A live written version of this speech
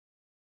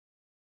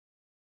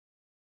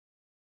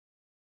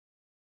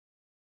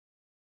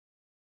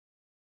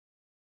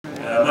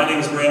name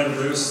is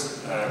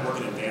Bruce. I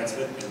work in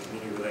advancement and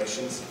community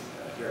relations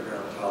here at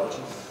Maryville College.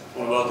 I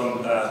want to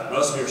welcome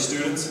most of your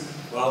students.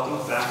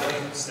 Welcome faculty,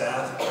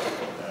 staff,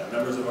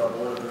 members of our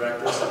board of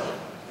directors,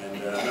 and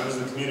members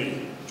of the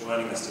community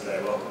joining us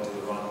today. Welcome to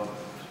the Ronald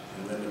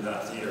and Lynda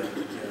Nutt Theater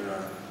here in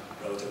our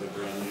relatively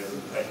brand new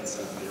Clayton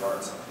Center for the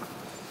Arts.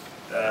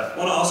 I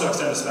want to also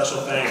extend a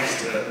special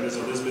thanks to Ms.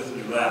 Elizabeth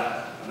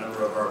Nutt, a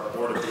member of our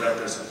board of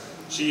directors.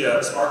 She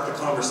sparked the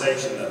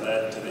conversation that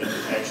led to the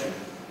invitation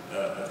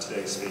of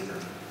today's speaker.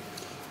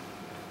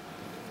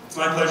 It's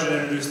my pleasure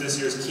to introduce this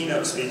year's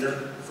keynote speaker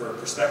for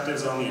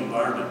Perspectives on the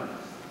Environment.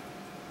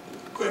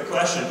 Quick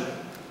question,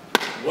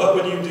 what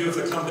would you do if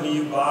the company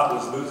you bought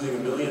was losing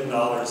 $1 million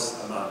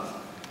a month?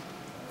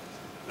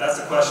 That's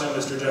the question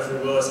Mr. Jeffrey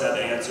Willis had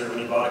to answer when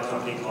he bought a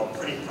company called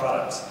Pretty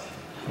Products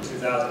in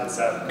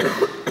 2007.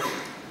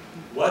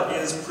 What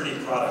is Pretty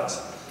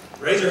Products?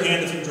 Raise your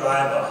hand if you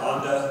drive a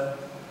Honda,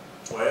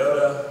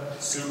 Toyota,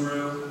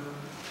 Subaru,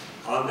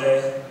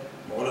 Hyundai,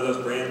 or one of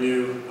those brand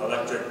new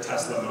electric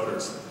Tesla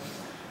Motors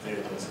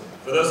vehicles.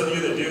 For those of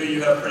you that do,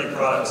 you have Pretty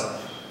Products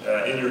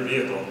in your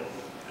vehicle.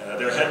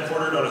 They're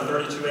headquartered on a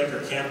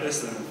 32-acre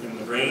campus in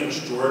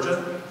LaGrange,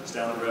 Georgia, just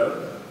down the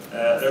road.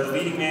 They're the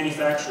leading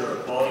manufacturer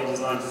of quality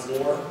designed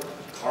floor,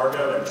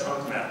 cargo, and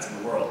trunk mats in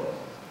the world.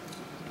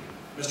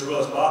 Mr.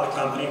 Willis bought the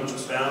company, which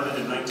was founded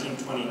in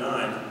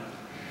 1929,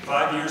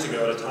 5 years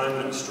ago at a time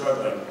when it was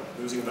struggling,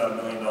 losing about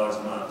 $1 million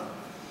a month.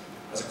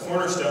 As a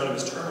cornerstone of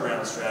his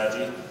turnaround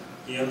strategy,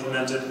 he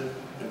implemented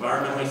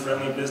environmentally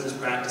friendly business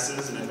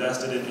practices and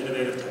invested in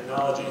innovative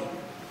technology,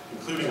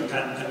 including a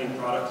patent-pending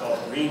product called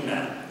Green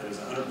Mat that is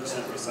 100%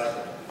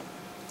 recyclable.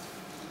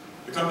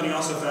 The company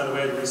also found a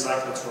way to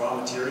recycle its raw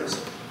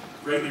materials,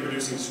 greatly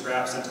reducing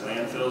scrap sent to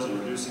landfills and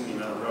reducing the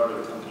amount of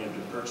rubber the company had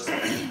been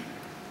purchasing.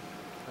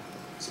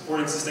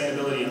 Supporting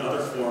sustainability in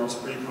other forms,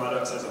 Pretty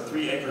Products has a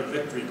 3-acre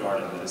victory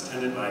garden that is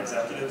tended by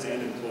executives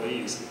and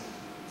employees.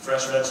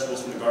 Fresh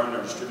vegetables from the garden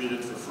are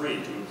distributed for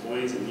free to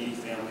employees and needy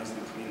families in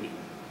the community.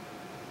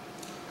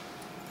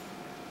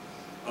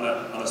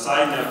 On a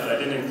side note that I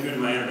didn't include in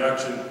my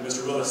introduction,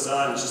 Mr. Willis'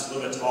 son is just a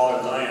little bit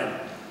taller than I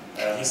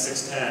am. He's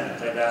 6'10", and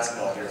played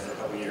basketball here for a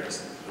couple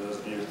years. For those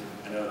of you,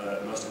 I know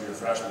that most of you are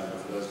freshmen, but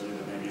for those of you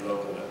that may be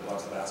local that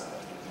watch the basketball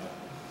team.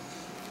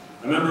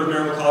 A member of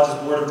Maryville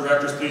College's board of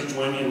directors, please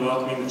join me in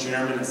welcoming the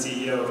chairman and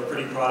CEO of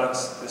Pretty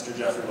Products, Mr.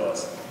 Jeffrey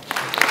Willis.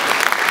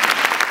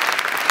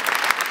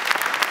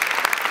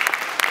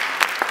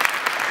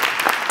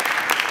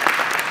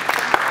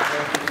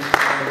 Thank you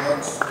very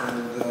much,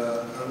 and I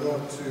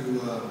want to,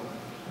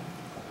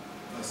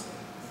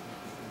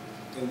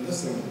 in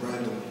listening to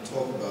Brandon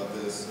talk about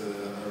this,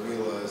 I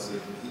realized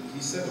that he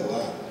said a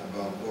lot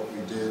about what we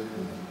did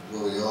and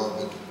where we are,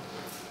 but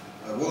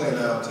Willie and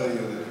I will tell you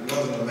that it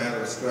wasn't a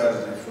matter of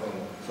strategy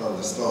from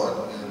the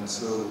start. And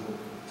so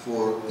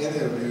for any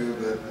of you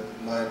that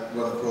might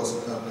run across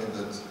a company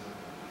that's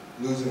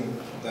losing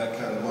that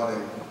kind of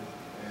money,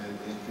 and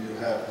if you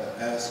have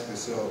to ask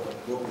yourself,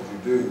 what would you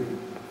do?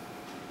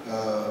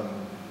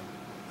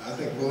 I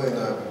think Willie and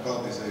I would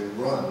probably say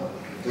run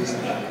this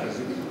time,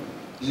 because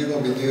you're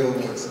going to be dealing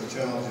with some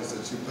challenges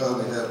that you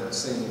probably haven't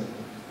seen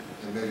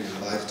in maybe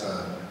a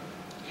lifetime.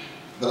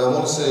 But I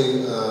want to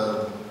say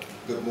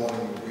good morning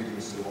and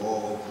greetings to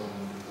all from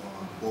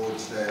board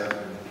staff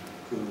and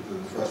including to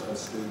the freshman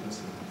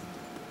students.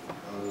 And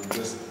I was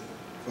just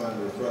trying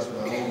to refresh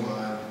my own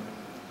mind.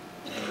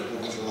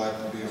 What was it like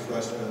to be a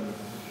freshman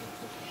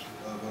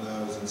when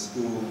I was in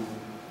school,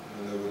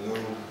 when there were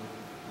no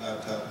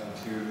laptop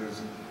computers,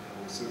 and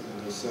there were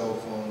certainly no cell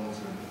phones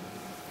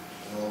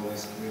and all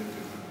these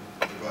community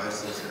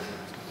devices.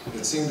 And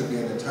it seemed to be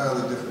an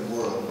entirely different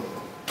world,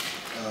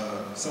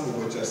 some of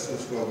which I still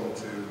struggle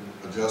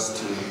to adjust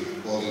to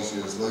all these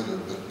years later.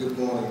 But good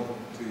morning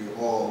to you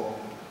all.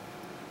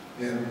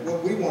 And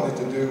what we wanted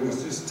to do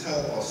was just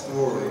tell our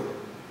story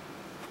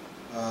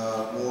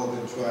more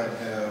than try and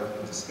have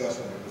a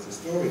discussion, because the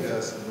story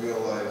has some real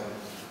life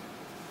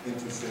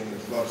interesting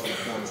inflection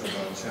points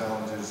about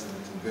challenges and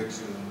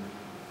conviction,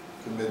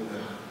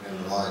 commitment, and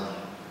the like.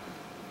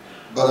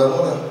 But I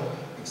want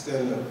to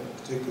extend a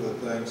particular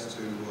thanks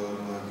to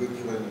my good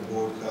friend and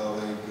board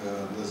colleague,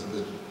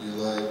 Elizabeth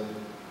Nutt,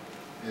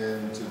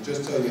 and to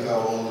just tell you how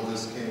all of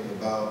this came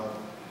about.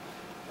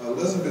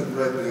 Elizabeth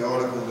read the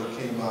article that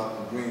came out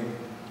in Green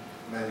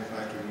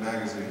Manufacturing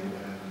Magazine,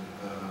 and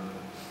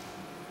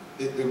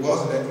it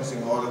was an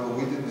interesting article.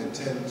 We didn't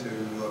intend to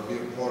be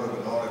a part of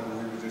an article.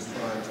 We were just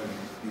trying to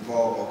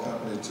evolve our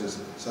company to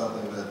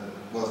something that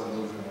wasn't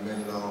losing $1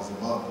 million a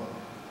month.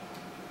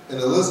 And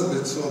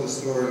Elizabeth saw the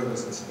story and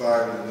was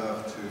inspired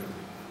enough to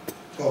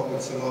talk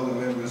with some other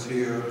members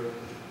here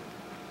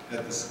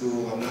at the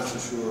school. I'm not so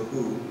sure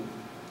who.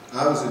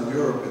 I was in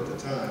Europe at the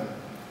time,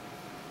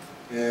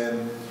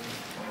 and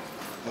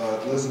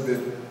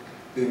Elizabeth,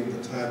 being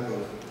the type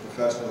of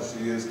professional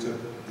she is, took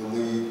the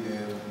lead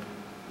and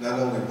not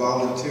only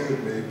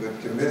volunteered me, but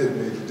committed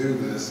me to do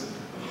this,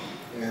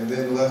 and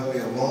then left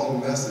me a long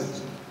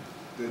message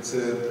that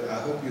said, I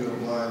hope you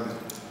don't mind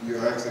that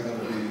you're actually going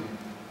to be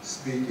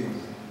speaking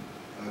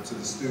to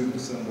the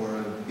students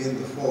somewhere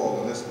in the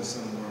fall, and this was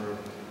somewhere,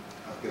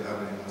 I forget how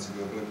many months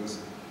ago, but it was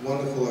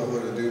wonderful of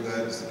her to do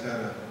that. It's the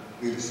kind of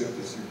leadership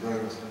that she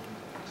brings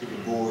to the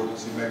board.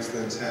 She makes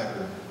things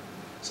happen.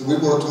 So we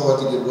worked hard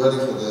to get ready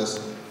for this.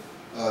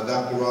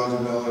 Dr. Roger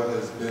Miller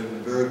has been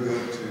very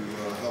good to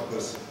help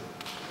us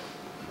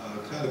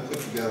kind of put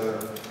together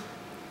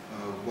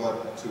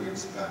what to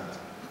expect.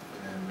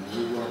 And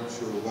we weren't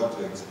sure what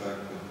to expect,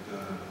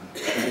 but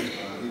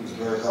he was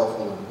very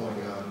helpful in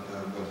pointing out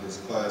what his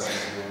classes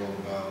were all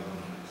about. And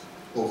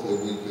hopefully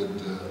we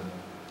could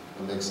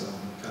make some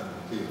kind of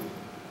appeal.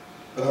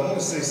 But I want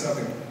to say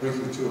something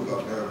briefly too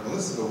about Maryville.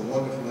 This is a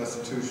wonderful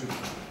institution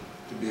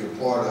to be a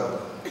part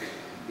of.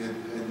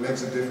 It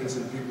makes a difference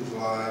in people's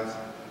lives.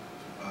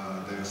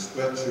 Their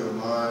Stretch Your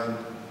Mind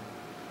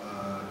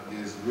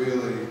is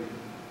really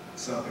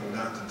something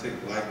not to take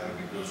lightly,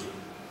 because it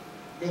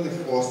really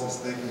fosters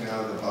thinking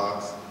out of the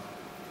box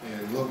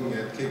and looking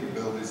at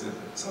capabilities that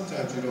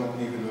sometimes you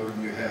don't even know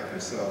you have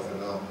yourself.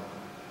 And I'll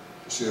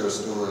share a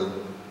story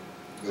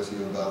with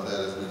you about that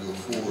as we go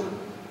forward.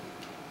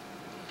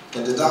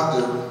 And to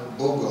Dr.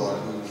 Bogart,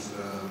 who's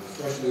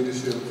fresh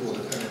leadership for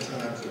the kind of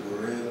times that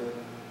we're in.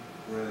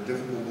 We're in a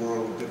difficult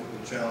world with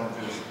difficult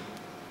challenges,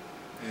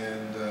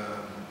 and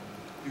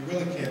you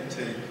really can't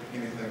take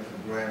anything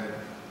for granted.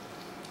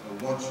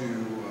 Once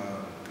you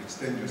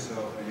extend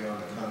yourself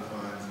beyond the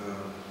confines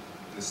of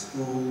the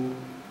school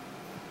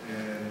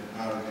and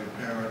out of your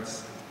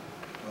parents'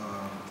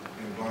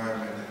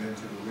 environment and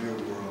into the real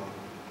world,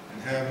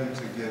 and having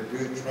to get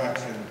real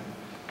traction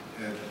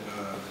at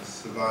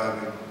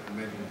surviving and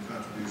making a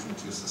contribution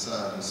to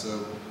society.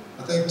 So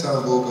I think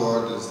Tom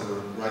Bogart is the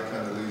right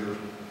kind of leader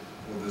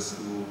for this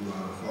school,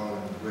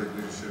 following the great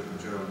leadership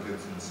of Gerald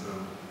Gibson. So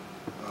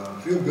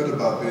I feel good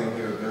about being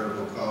here at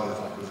Maryville College,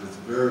 because it's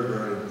very,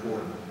 very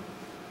important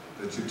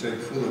that you take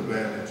full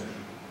advantage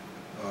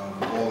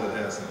of all it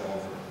has to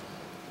offer.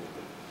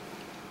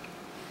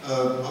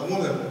 I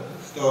want to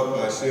start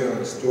by sharing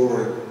a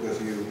story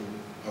with you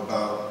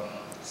about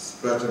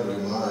stretching your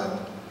mind.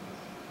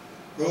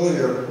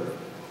 Earlier,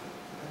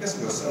 I guess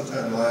it was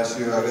sometime last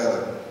year, I got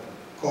a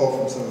call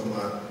from some of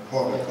my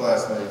Harvard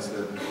classmates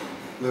that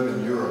live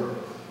in Europe.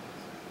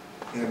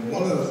 And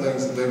one of the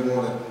things that they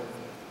wanted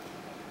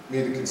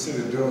me to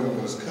consider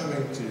doing was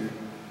coming to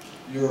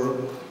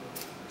Europe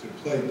to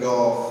play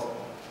golf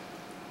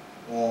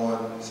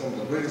on some of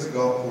the greatest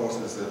golf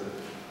courses that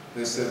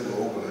they said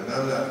were over there. And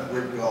I'm not a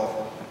great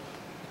golfer,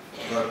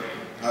 but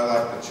I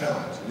like the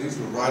challenge. And these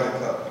were Ryder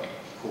Cup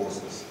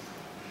courses.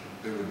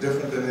 They were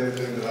different than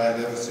anything that I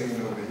had ever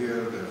seen over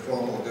here. They're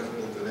far more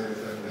difficult than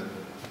anything that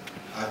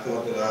I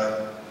thought that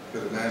I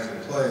could imagine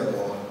playing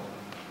on.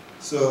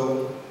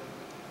 So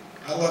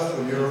I left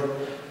from Europe,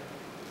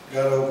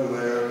 got over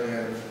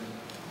there, and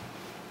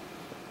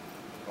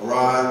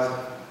arrived,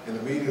 and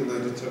immediately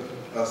they took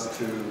us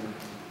to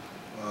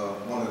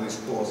one of these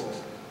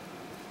courses.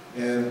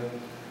 And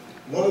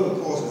one of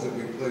the courses that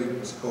we played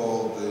was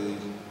called the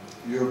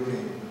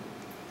European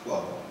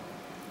Club.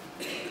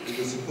 It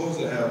was supposed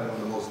to have one of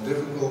the most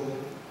difficult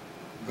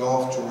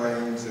golf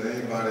terrains that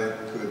anybody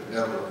could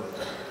ever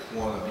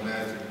want to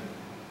imagine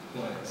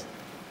playing.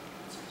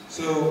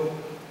 So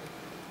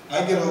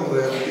I get over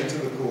there, we get to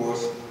the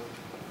course,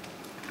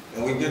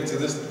 and we get to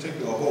this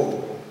particular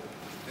hole.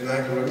 And I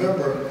can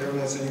remember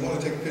everyone said, you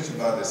want to take a picture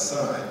by this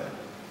sign.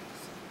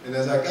 And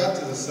as I got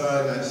to the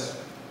sign, I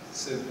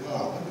said,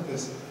 wow, look at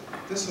this.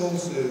 This hole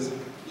says,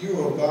 you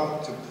are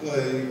about to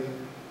play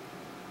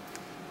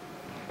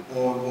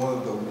on one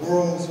of the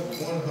world's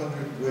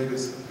 100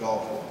 greatest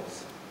golf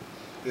holes.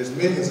 There's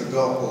millions of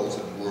golf holes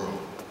in the world.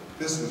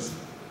 This was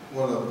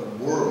one of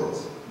the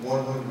world's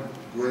 100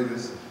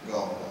 greatest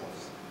golf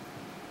holes.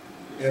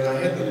 And I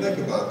had to think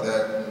about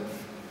that. And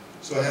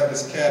so I have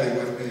this caddy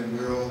with me, and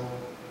we're all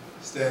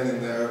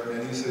standing there,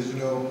 and he says, you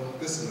know,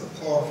 this is a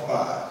par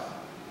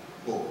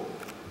 5 hole.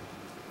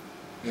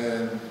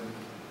 And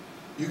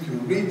you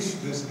can reach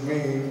this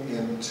green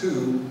in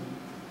 2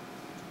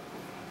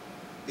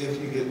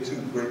 if you get 2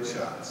 great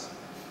shots.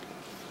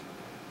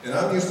 And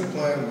I'm used to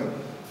playing with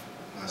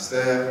my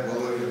staff,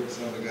 Willis, and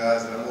some of the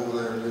guys that I'm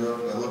over there in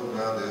Europe. I look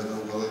around, there's no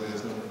Willis,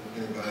 there's no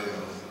anybody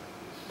else.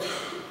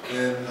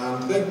 And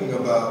I'm thinking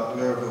about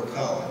Maryville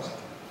College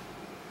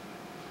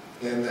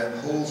and that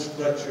whole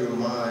stretch your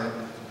mind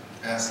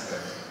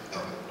aspect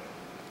of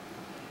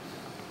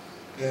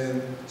it.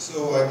 And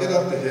so I get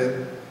up to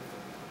hit,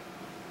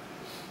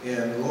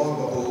 and lo and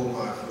behold,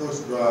 my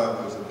first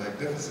drive was a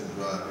magnificent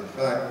drive. In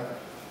fact,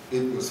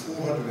 it was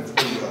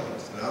 403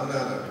 yards. Now, I'm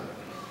not a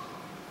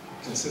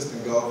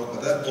consistent golfer,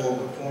 but that ball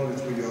went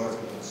 403 yards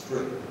going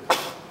straight.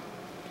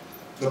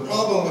 The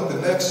problem with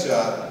the next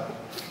shot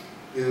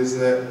is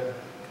that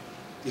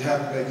you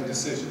have to make a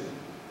decision.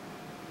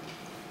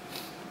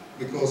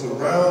 Because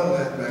around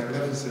that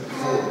magnificent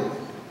hole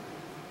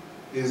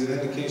is an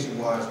indication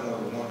why it's one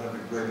of the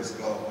 100 greatest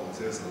golf holes.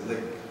 There's a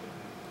lake.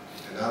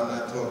 And I'm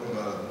not talking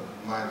about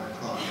a minor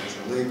pond. There's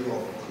a lake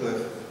off a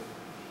cliff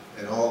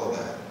and all of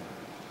that.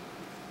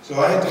 So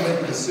I had to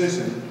make a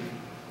decision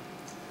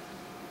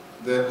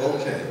that,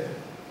 okay,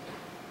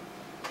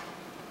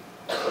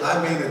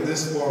 made it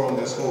this far on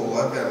this hole,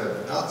 I've got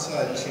an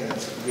outside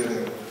chance of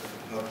getting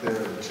up there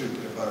in 2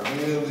 if I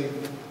really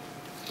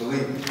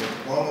believe it.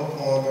 With Ronald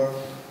Palmer,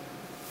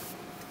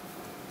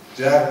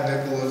 Jack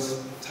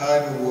Nicklaus,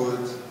 Tiger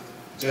Woods,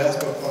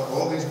 Jasper Funk,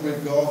 all these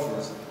great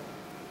golfers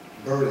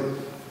birdied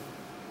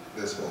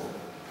this hole.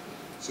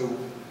 So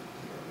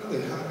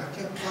really, I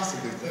can't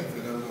possibly think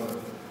that I'm going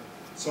to.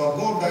 So I'm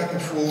going back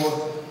and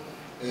forth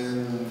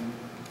and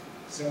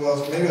saying,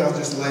 well, maybe I'll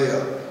just lay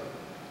up.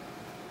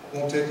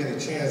 Won't take any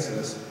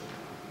chances.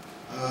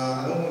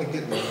 I don't want to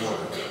get in the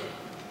water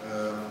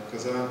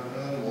because I'm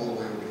all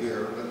the way over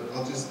here, but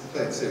I'll just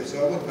play it safe.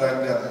 So I went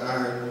back down the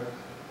iron,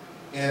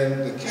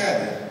 and the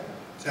caddy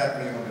tapped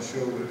me on the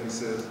shoulder and he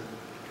says,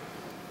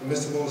 well,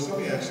 Mr. Willis, let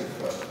me ask you a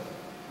question.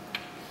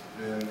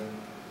 And I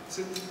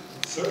said,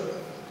 certainly.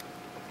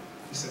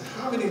 He said,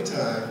 how many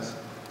times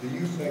do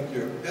you think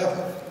you're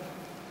ever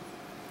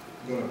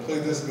going to play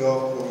this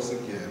golf course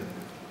again?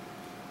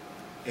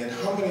 And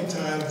how many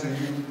times do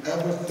you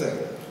ever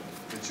think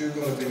that you're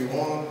going to be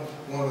on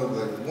one of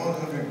the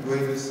 100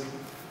 greatest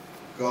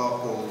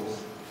golf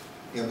holes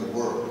in the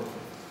world?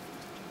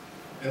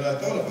 And I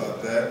thought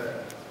about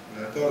that,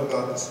 and I thought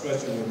about the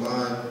stretching your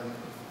mind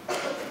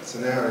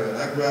scenario, and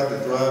I grabbed the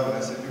driver and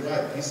I said, you're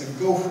right. He said,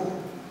 go for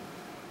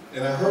it.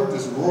 And I heard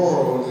this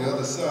roar on the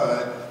other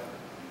side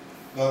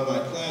by my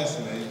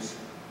classmates,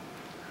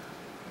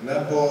 and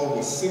that ball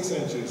was 6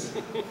 inches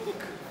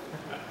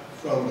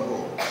from the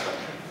hole.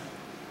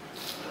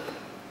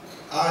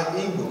 I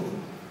eagled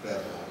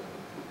that hole,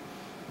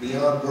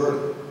 beyond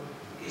birdie.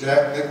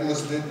 Jack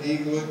Nicklaus didn't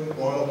eagle it,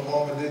 Ronald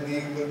Palmer didn't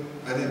eagle it.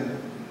 I didn't,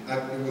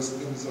 it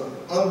was an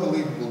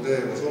unbelievable day.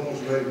 It was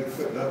almost ready to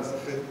quit, and that was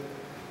the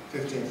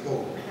 15th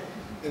hole.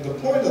 And the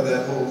point of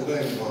that whole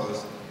thing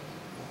was,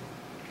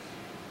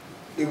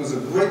 it was a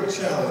great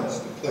challenge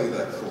to play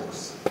that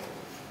course.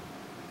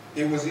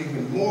 It was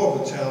even more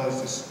of a challenge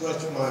to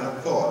stretch my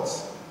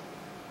thoughts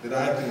that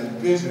I can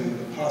envision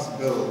the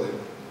possibility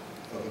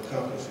of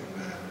accomplishing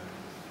that.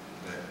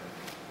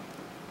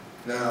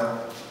 Now,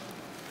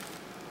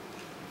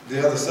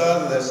 the other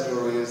side of that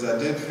story is I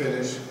did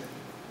finish,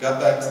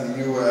 got back to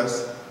the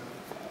U.S.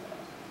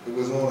 It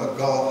was on a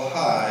golf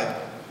high,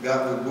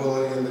 got with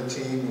Willie and the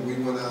team, and we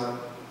went out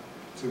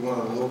to one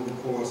of the local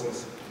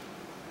courses.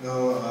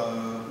 No,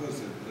 who was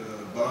it?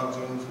 Bob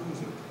Jones? Who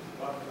was it?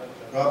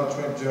 Robert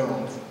Trent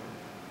Jones.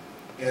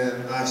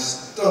 And I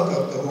stunk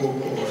up the whole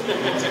course.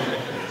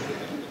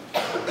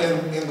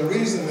 And the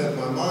reason that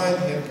my mind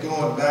had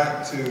gone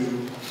back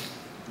to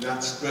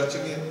not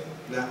stretching it,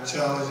 not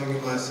challenging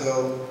it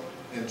myself,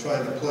 and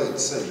trying to play it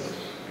safe.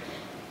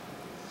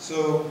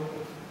 So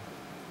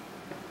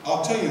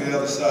I'll tell you the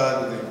other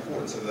side of the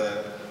importance of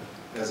that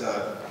as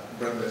I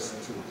bring this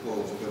to a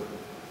close. But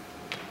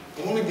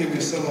I want to give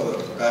you some of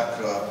the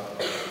backdrop,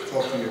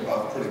 talk to you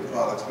about Pretty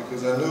Products,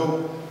 because I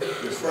know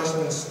you're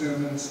freshman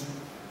students,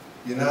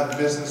 you're not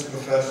business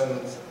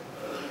professionals,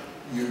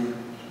 you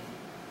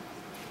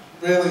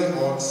really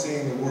aren't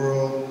seeing the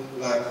world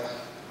like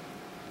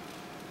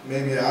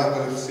maybe I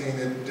would have seen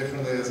it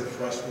differently as a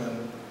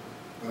freshman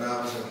when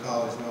I was in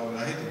college. No, and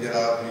I hate to get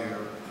out here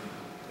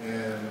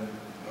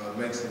and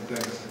make some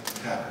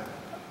things happen.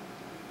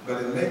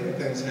 But in making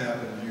things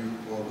happen,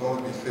 you are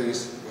going to be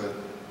faced with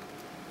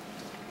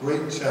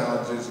great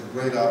challenges and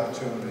great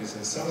opportunities,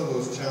 and some of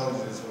those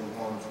challenges are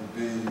going to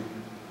be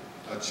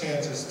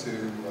chances to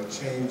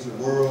change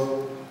the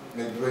world,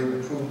 make great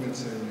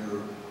improvements in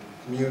your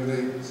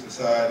community,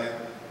 society,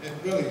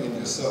 and really in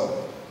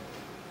yourself.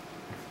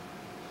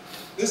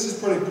 This is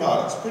Pretty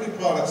Products. Pretty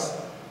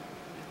Products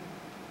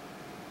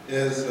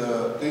is,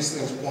 these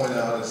things point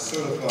out, is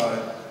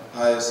certified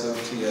ISO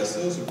TS.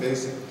 Those are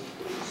basic,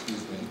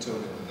 excuse me, he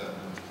told me that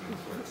one was pretty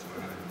quick, so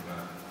I gotta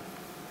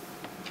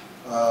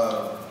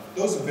go back.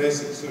 Those are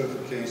basic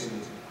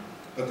certifications,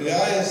 but the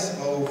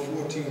ISO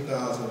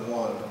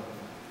 14001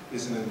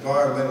 is an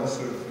environmental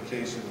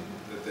certification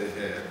that they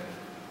had,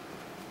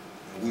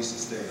 and we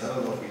sustained. I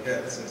don't know if we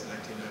had it since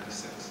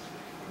 1996,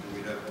 or do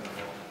we have it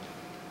now?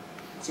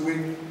 So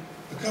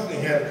the company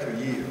had it for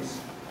years,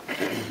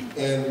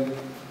 and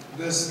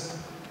this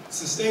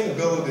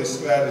sustainability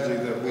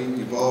strategy that we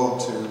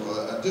evolved to,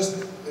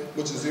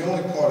 which is the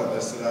only part of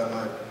this that I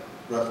might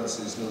reference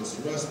these notes,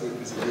 the rest of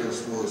it is a real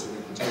story, so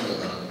we can tell you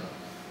about it,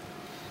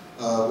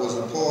 was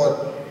a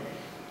part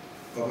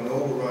of an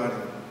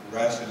overriding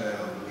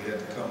rationale that we had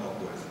to come up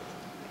with.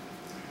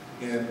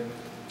 And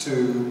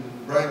to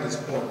Brandon's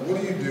point,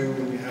 what do you do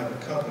when you have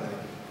a company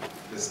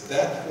that's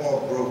that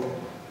far broken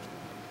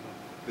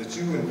that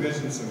you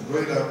envision some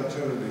great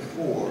opportunity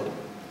for,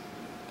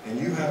 and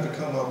you have to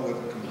come up with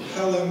a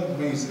compelling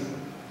reason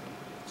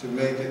to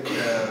make it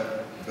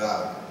have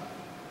value?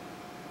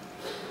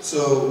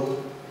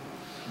 So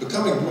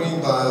becoming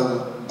green by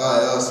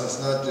us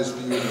is not just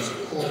viewed as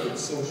a corporate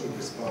social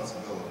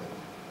responsibility.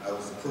 That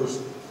was the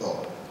first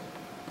thought.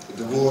 The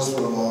divorce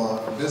from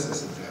our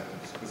business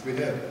objectives, because we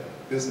had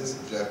business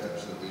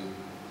objectives that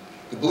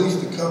the belief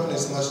that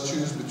companies must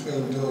choose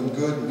between doing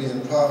good and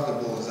being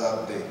profitable is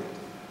outdated.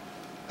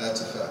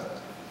 That's a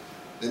fact.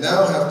 They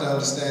now have to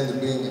understand that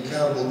being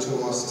accountable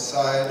to our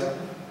society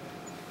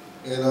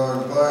and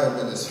our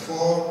environment is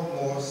far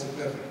more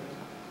significant.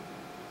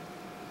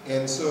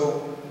 And so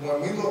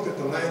when we looked at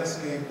the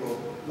landscape of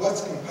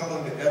what's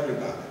compelling to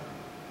everybody,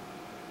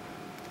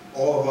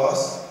 all of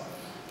us,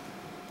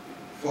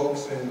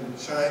 folks in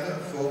China,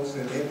 folks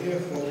in India,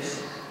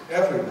 folks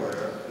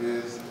everywhere,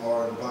 is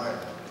our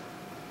environment.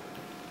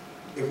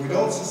 If we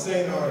don't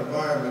sustain our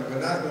environment,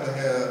 we're not going to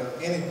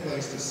have any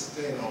place to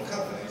sustain our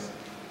companies,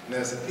 and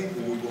as a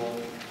people, we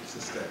won't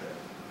sustain.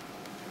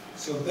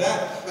 So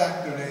that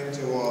factored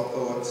into our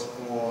thoughts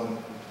on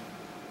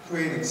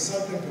creating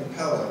something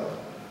compelling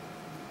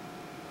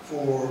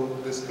for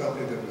this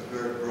company that was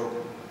very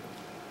broken.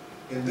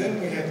 And then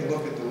we had to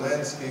look at the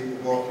landscape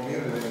of our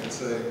community and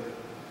say,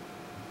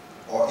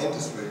 our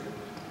industry,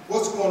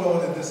 what's going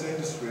on in this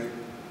industry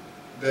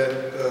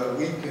that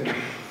we can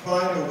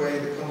find a way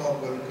to come up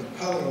with a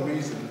compelling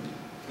reason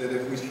that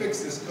if we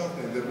fix this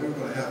company, that we're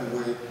going to have a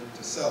way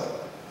to sell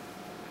it.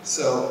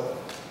 Sell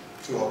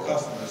to our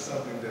customers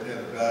something that had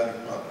a value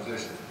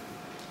proposition.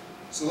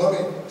 So let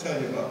me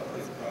tell you about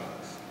Pretty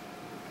Products.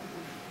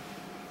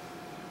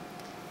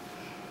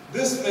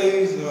 This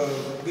phase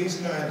of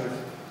these kind of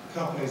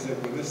companies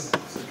that were this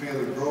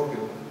severely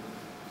broken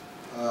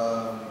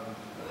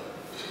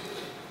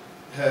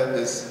had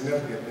a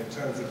significant in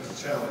terms of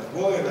its challenge.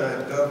 Willie and I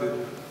have dubbed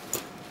it,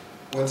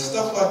 when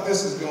stuff like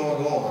this is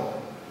going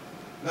on,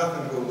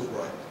 nothing goes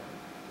right.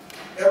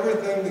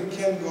 Everything that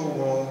can go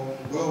wrong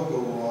will go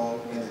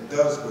wrong, and it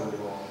does go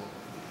wrong.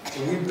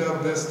 So we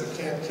dubbed this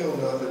the can't kill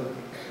nothing,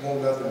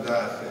 won't nothing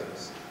die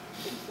phase.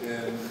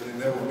 And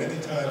there were many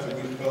times that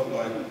we felt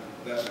like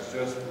that was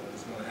just what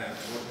was going to happen.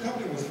 Well, the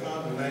company was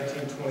founded in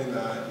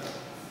 1929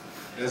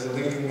 as a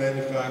leading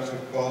manufacturer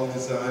of quality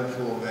design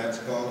floor mats,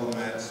 cargo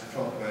mats,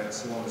 trunk mats,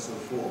 so on and so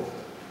forth.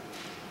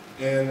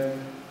 And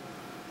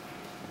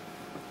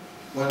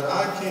when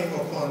I came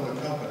upon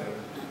the company,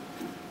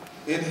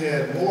 it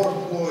had more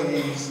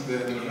employees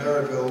than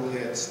Maryville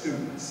had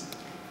students,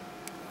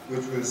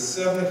 which was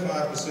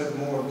 75%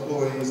 more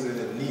employees than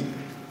it needed.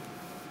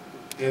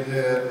 It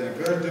had a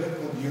very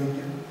difficult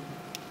union.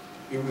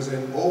 It was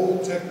in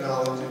old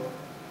technology.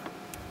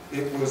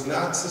 It was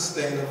not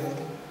sustainable.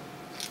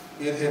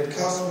 It had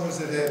customers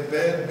that had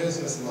bad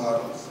business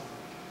models.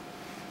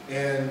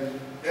 And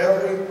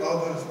every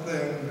other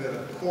thing that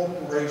a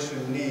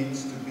corporation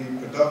needs to be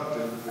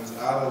productive was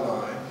out of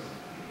line.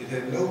 It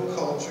had no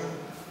culture,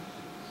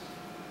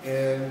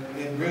 and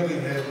it really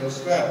had no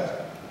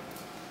strategy.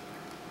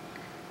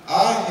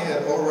 I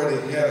had already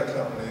had a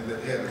company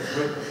that had a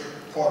great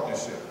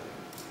partnership.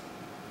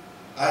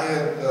 I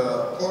had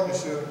a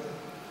partnership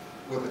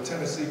with a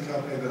Tennessee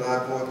company that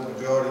I bought the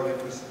majority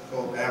interest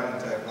called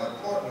Avantech. My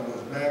partner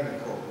was Magna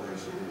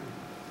Corporation.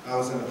 I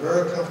was in a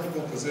very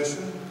comfortable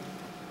position.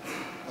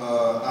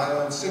 I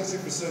owned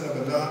 60%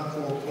 of a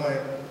non-core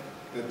plant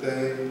that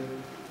they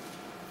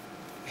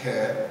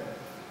had.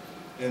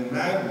 And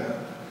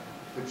Magna,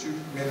 which you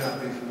may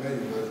not be familiar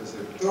with, is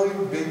a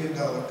 $30 billion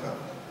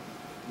company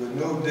with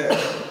no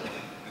debt.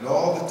 And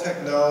all the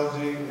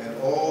technology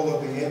and all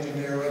of the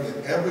engineering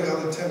and every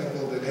other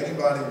technical that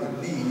anybody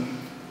would need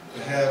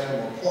to have from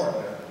a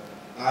partner,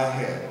 I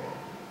had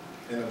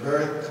in a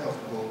very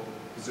comfortable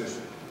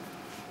position.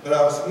 But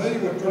I was familiar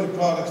with Pretty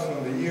Products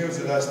from the years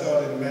that I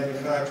started in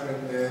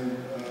manufacturing, and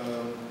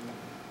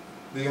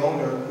the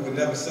owner, who would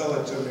never sell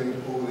it to me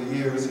over the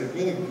years, had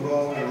really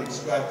grown and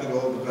extracted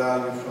all the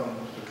value from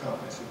the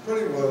company. So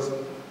Pretty was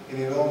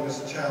an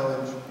enormous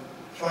challenge.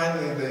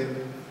 Finally, they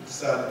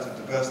decided to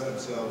divest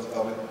themselves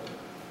of it.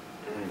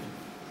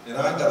 And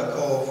I got a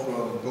call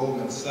from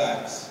Goldman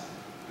Sachs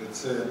that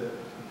said,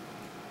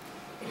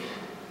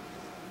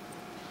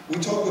 we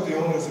talked with the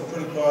owners of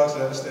Pretty Products.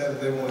 I understand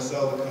that they want to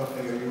sell the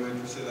company. Are you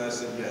interested? I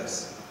said,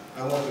 yes.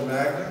 I went to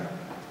Magna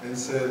and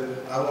said,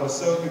 I want to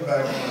sell you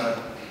back my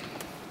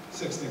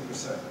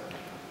 60%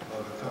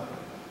 of the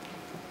company,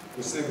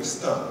 which they were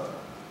stunned.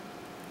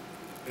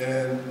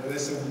 And they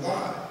said,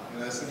 why?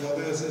 And I said, well,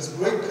 there's this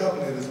great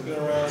company that's been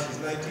around since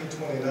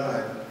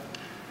 1929.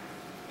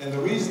 And the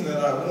reason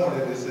that I want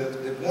it is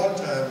that at one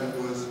time it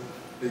was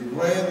a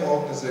grand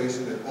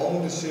organization that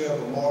owned a share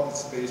of a market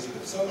space, and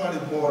if somebody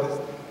bought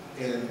it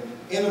and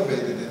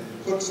innovated it,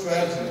 put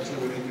strategy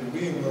to it, it can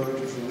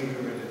re-emerge as a leader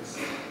in its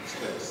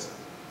space.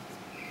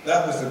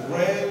 That was the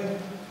grand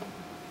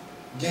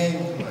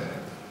game plan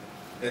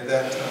at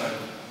that time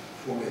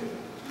for me.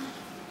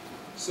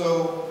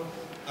 So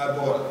I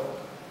bought it.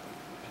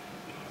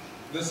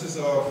 This is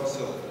our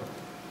facility.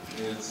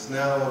 It's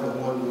now under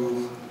one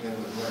roof in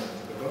LaGrange.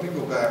 But let me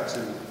go back to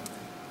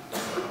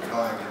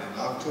buying it in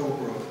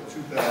October of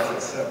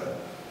 2007.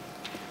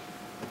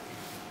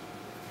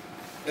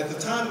 At the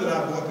time that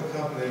I bought the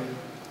company,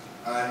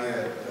 I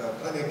had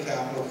plenty of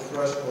capital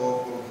fresh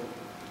off of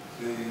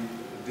the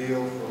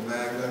deal from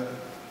Magna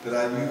that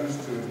I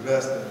used to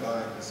invest in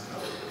buying this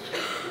company.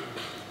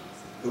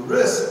 The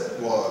risk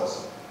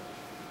was,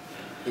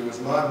 it was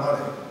my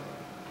money,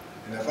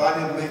 and if I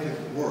didn't make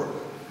it work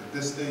at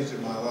this stage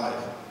of my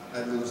life,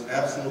 I'd lose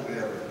absolutely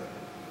everything.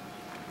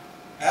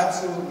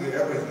 absolutely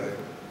everything.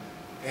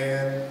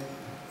 And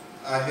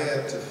I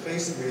had to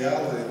face the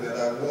reality that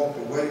I walked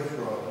away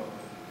from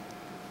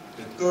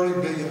the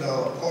 $30 billion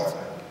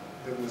partner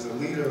that was a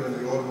leader in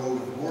the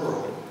automotive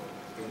world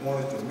that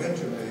wanted to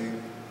mentor me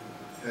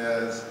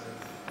as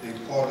a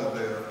part of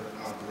their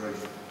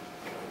operation.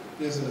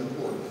 Here's an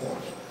important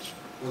point.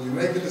 When you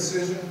make a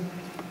decision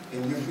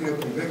and you feel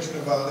conviction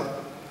about it,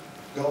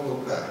 don't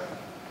look back.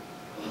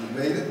 You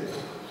made it,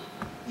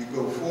 you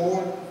go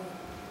forward,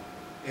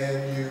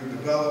 and you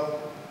develop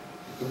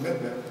a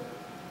commitment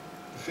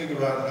to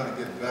figure out how to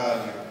get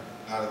value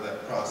out of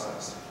that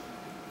process.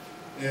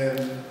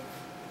 And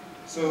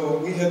so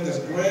we had this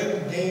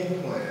grand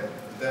game plan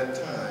at that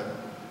time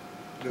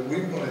that we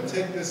were going to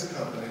take this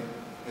company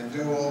and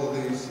do all of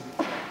these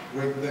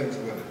great things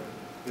with it.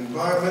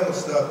 Environmental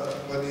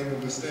stuff wasn't even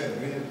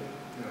withstanding.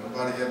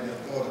 Nobody had any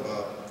thought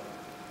about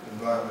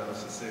environmental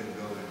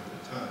sustainability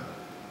at the time.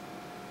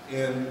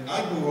 And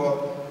I grew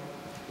up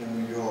in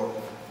New York.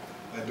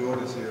 My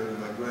daughter's here and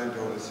my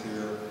granddaughter's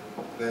here.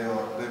 They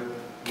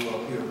grew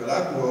up here, but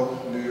I grew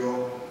up in New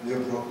York, near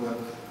Brooklyn,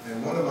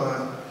 and one of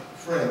my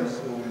friends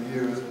over the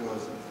years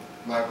was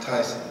Mike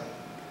Tyson.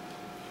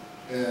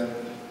 And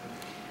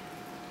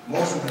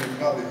most of you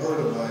probably heard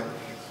of Mike.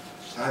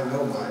 I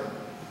know Mike.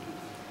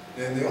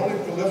 And the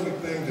only prolific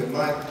thing that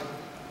Mike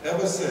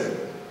ever said,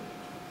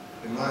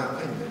 in my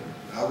opinion,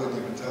 I wouldn't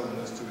even tell him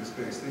this to his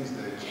face these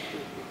days,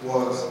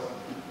 was,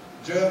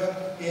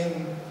 Jeff,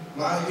 in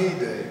my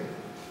heyday,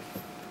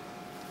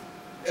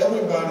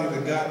 everybody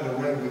that got in the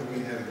ring with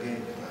me had a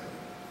game plan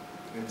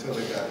until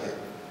they got hit.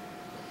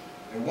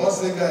 And once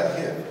they got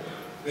hit,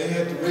 they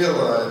had to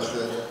realize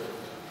that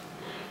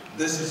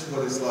this is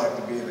what it's like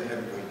to be in a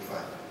heavyweight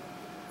fight.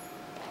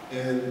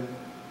 And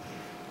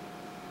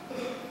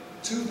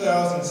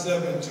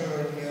 2007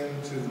 turned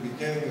into the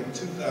beginning of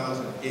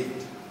 2008,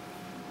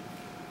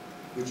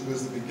 which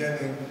was the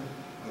beginning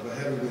of a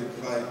heavyweight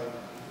fight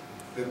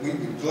that we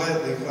would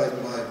gladly fight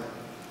Mike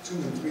 2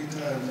 and 3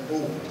 times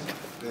over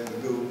than to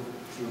go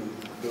through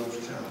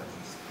those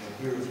challenges. And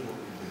here's what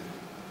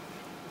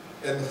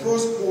we did. In the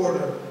first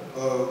quarter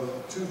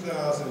of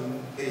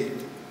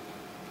 2008,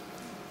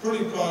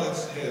 Pretty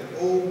Products had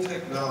old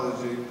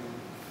technology,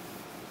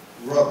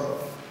 rubber.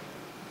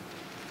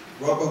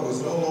 Rubber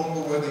was no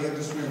longer where the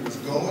industry was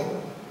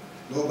going.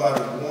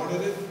 Nobody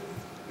wanted it.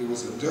 It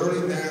was a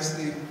dirty,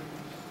 nasty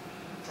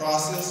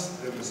process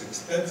that was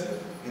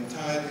expensive and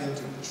tied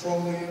into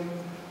petroleum.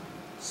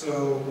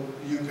 So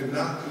you could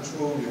not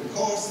control your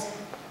costs.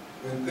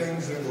 When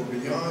things that were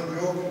beyond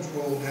your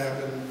control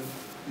happened,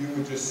 you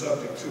were just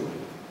subject to it.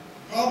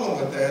 The problem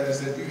with that is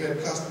that you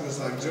had customers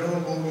like General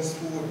Motors,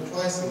 Ford, and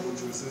Chrysler,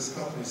 which was this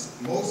company's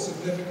most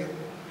significant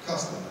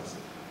customers.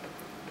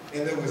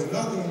 And there was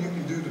nothing you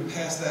could do to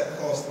pass that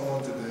cost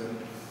on to them.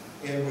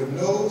 And with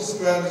no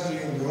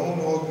strategy in your own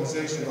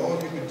organization, all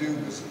you could do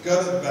was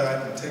gut it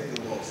back and take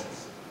the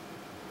losses.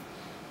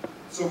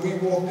 So we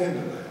walked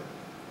into that.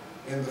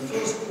 In the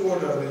first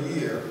quarter of the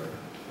year,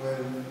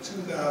 when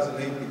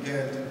 2008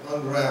 began to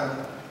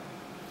unravel,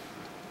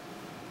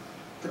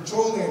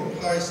 petroleum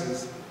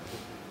prices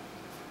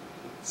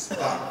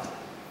spiked.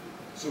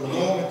 So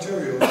raw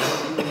materials went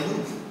through the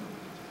roof.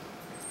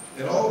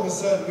 And all of a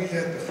sudden, we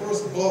had the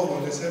first blow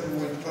in this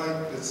heavyweight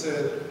fight that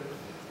said,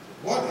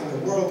 what in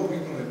the world are we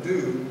going to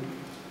do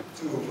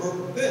to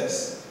avert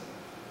this?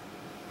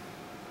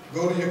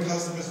 Go to your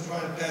customers, try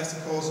and pass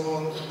the cost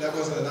on. That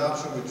wasn't an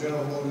option with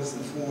General Motors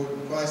and Ford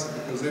and Chrysler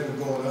because they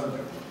were going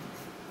under.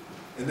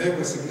 And they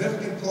were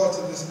significant parts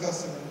of this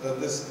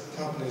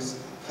company's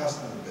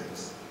customer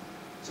base.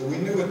 So we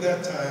knew at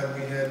that time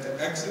we had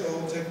to exit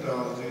old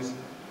technologies,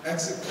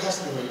 exit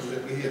customers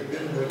that we had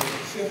been with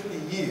for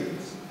 50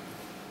 years,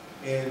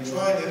 and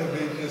try and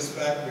innovate this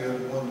factory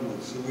under one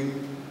roof. So we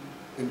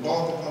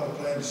embarked upon a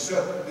plan to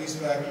shut these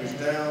factories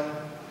down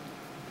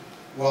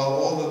while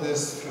all of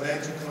this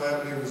financial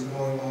calamity was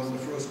going on in the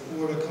first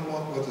quarter, come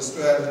up with a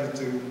strategy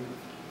to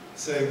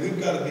say, we've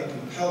got to be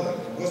compelling.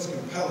 And what's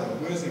compelling?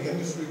 Where's the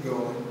industry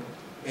going?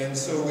 And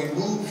so we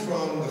moved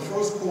from the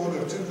first quarter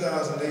of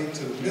 2008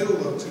 to the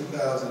middle of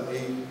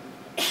 2008,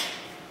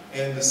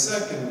 and the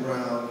second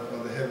round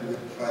of the heavyweight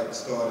fight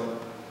started,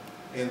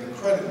 and the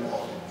credit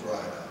market dried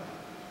out.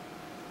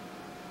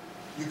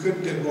 You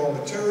couldn't get raw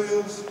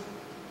materials,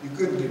 you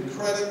couldn't get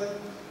credit,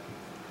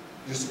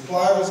 your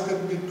suppliers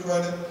couldn't get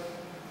credit,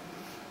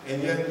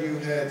 and yet you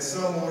had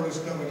some orders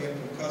coming in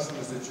from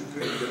customers that you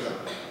couldn't get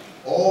out.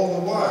 All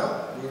the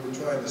while, we were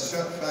trying to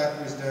shut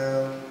factories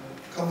down,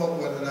 come up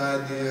with an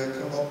idea,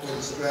 come up with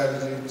a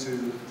strategy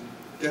to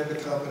get the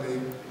company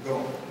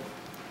going.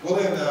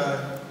 Willie and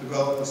I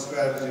developed a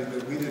strategy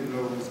that we didn't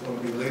know was going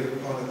to be later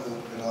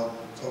chronicled, and I'll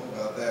talk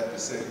about that to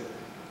say,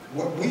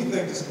 what we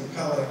think is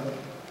compelling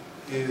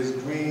is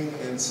green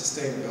and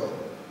sustainability.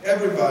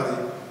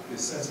 Everybody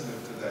is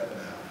sensitive to that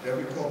now.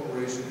 Every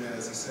corporation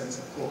has a sense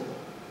of corporate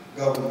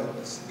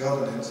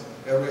governance.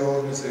 Every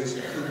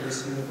organization, including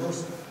this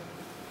university,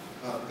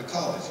 the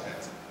college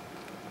has it.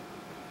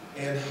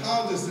 And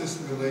how does this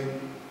relate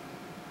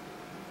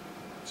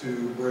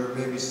to where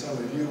maybe some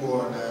of you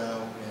are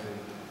now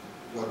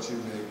what you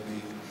may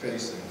be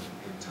facing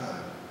in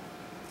time.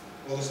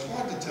 Well, it's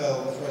hard to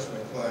tell the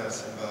freshman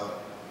class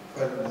about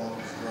credit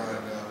markets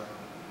drying up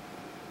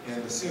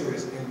and the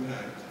serious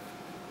impact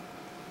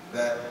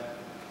that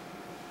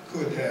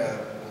could have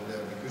on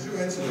them, because you're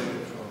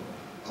insulated from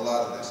a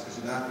lot of this, because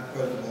you're not in the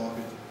credit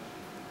market.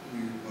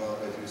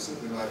 If you're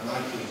simply like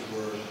my kids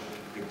were,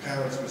 your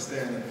parents were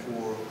standing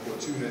for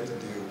what you had to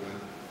deal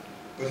with.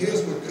 But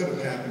here's what could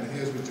have happened, and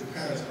here's what your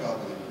parents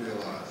probably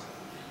realized.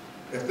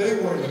 If they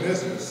were in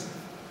business,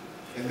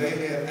 and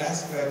they had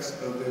aspects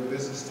of their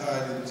business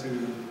tied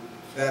into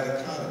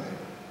that economy,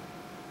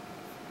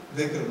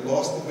 they could have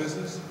lost the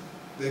business,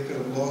 they could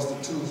have lost the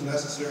tools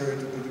necessary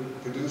to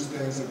produce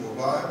things that were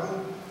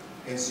viable,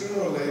 and sooner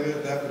or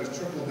later that would have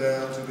trickled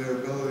down to their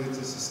ability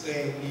to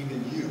sustain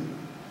even you.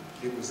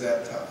 It was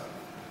that tough.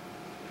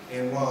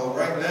 And while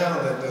right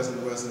now that doesn't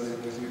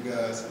resonate with you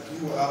guys, if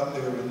you were out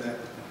there in that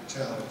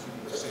challenge, you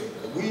would have seen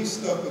it. We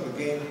stuck with a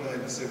game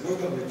plan and said, we're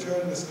going to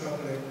return this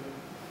company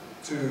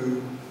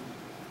to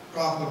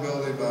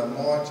profitability by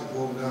March of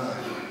 '09,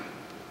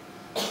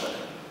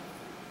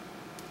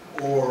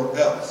 or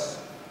else.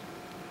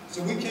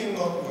 So we came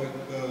up with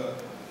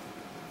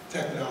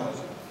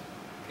technology.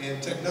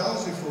 And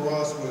technology for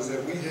us was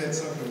that we had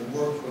something to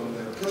work from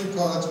there. Pretty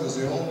Products was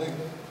the only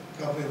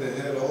company that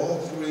had all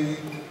three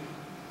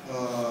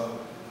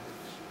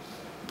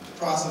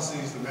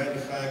processes to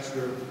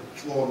manufacture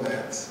floor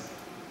mats.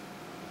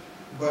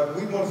 But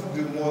we wanted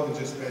to do more than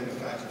just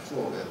manufacture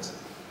floor mats.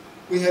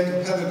 We had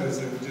competitors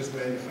that were just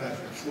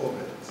manufacturing floor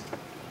mats.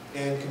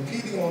 And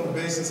competing on the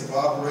basis of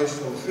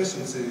operational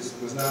efficiencies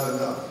was not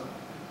enough.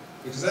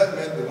 Because that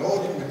meant that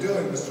all you were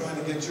doing was trying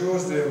to get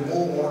yours there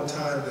more on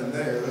time than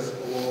theirs,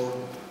 or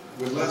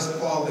with less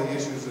quality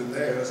issues than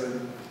theirs.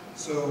 And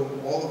so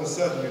all of a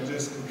sudden you're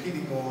just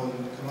competing on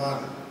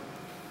commodity.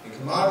 And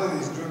commodity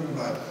is driven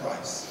by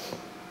price.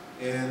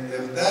 And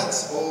if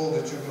that's all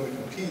that you're going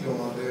to compete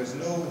on, there's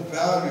no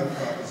value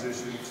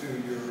proposition to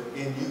your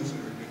end user,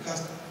 your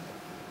customer.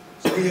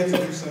 So we had to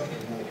do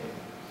something more.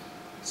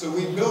 So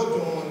we built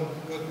on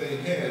what they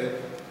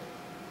had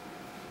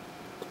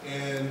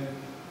and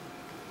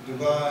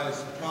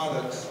devised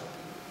products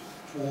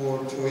for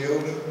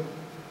Toyota,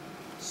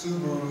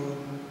 Subaru,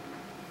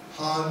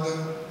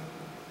 Honda,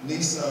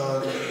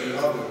 Nissan, and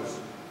others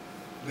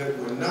that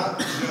were not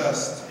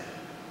just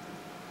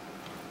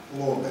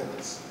floor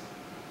mats.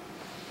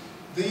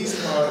 These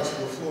products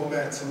were floor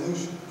mat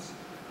solutions.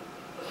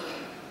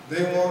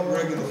 They weren't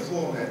regular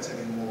floor mats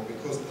anymore,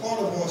 because part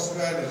of our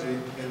strategy,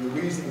 and the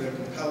reason they're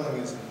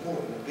compelling is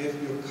important, if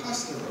your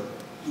customer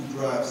who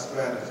drives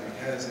strategy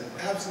has an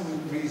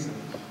absolute reason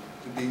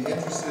to be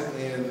interested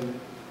in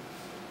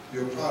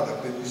your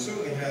product, then you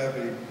certainly have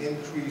an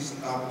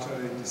increased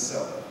opportunity to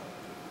sell it.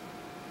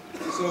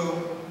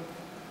 So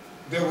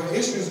there were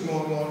issues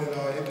going on in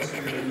our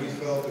industry that we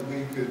felt that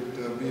we could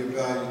be of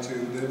value to.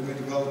 Then we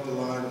developed a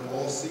line of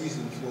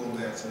all-season floor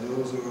mats, and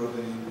those are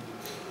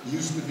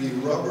used to be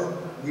rubber.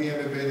 We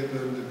innovated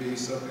them to be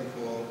something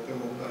called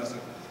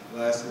thermoplastic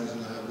elastins,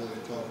 and I will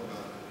really talk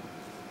about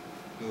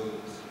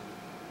those.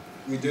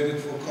 We did it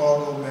for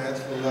cargo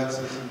mats for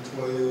Lexus and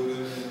Toyota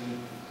and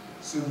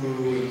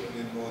Subaru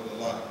and more the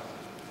like.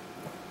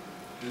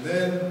 And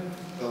then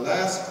the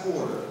last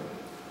quarter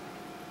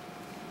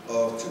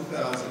of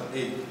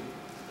 2008,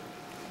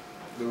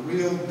 the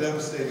real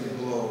devastating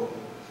blow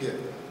hit,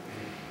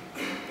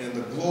 and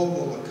the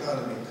global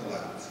economy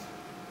collapsed.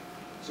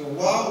 So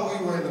while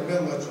we were in the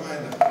middle of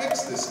trying to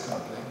fix this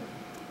company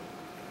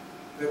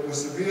that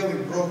was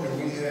severely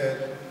broken, we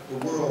had the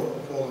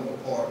world falling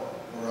apart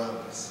around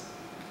us.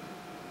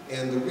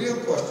 And the real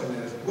question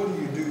is, what do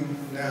you do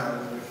now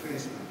when you're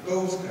faced with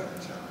those kind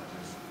of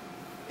challenges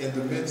in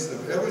the midst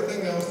of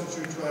everything else that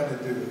you're trying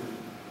to do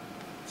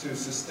to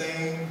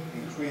sustain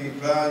and create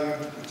value,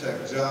 to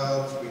protect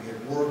jobs? We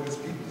had workers,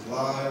 people's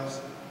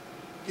lives,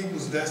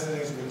 people's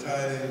destinies were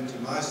tied into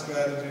my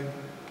strategy.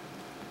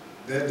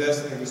 Their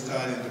destiny was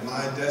tied into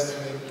my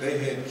destiny. They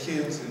had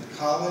kids in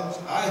college.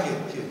 I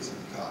had kids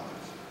in college.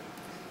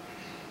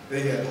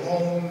 They had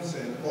homes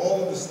and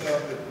all of the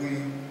stuff that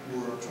we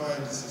were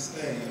trying to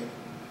sustain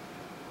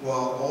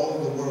while all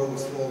of the world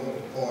was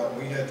falling apart.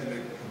 We had to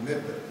make a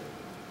commitment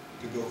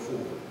to go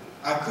forward.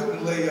 I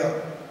couldn't lay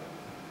up.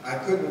 I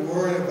couldn't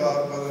worry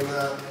about whether or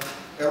not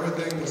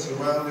everything was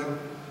surrounded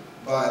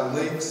by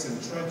lakes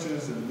and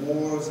trenches and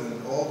wars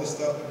and all the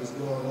stuff that was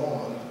going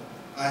on.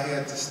 I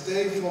had to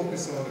stay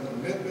focused on a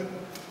commitment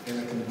and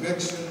a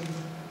conviction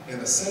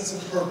and a sense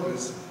of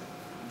purpose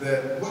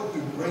that what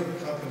do great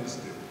companies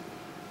do?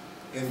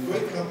 And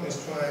great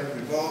companies try and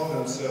evolve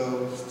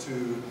themselves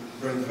to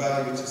bring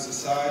value to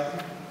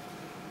society.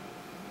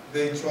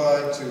 They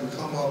try to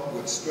come up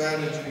with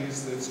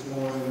strategies that's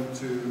going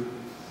to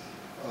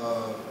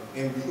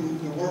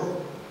improve the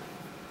world.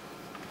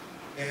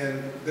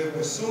 And there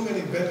were so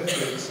many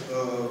benefits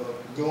of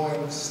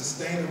going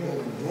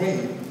sustainable and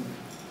green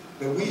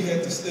that we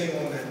had to stay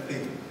on that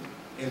theme.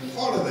 And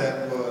part of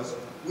that was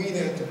we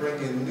had to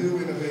bring in new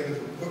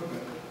innovative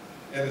equipment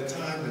at a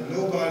time that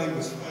nobody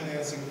was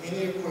financing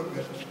any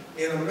equipment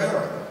in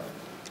America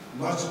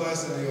much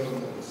less in the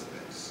automotive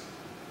space.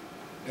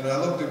 And I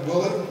looked at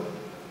Willie,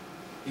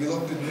 he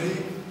looked at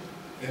me,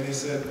 and he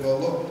said, well,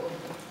 look,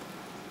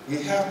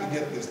 we have to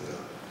get this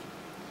done.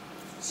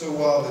 So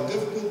while the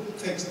difficult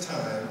takes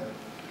time,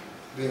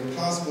 the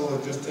impossible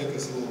will just take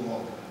us a little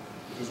longer,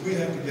 because we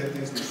have to get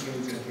these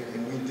machines in here,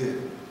 and we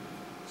did.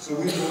 So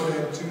we brought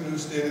in 2 new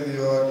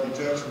state-of-the-art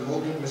injection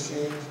molding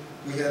machines.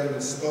 We had them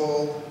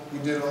installed. We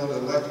did all the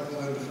electrical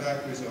in the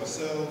factories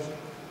ourselves.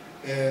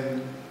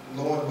 And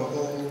lo and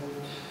behold,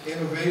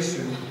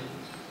 innovation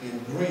in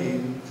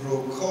green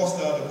drove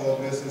cost out of our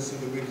business so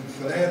that we could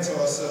finance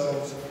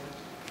ourselves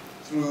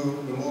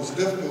through the most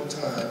difficult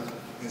time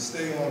and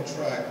stay on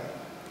track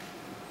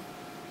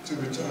to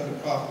return to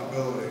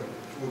profitability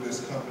for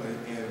this company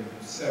in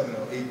 7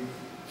 or 8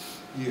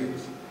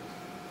 years.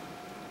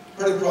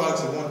 Pretty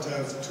Products at one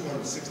time was a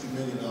 $260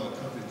 million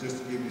company, just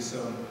to give you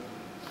some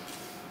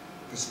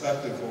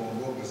perspective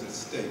on what was at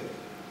stake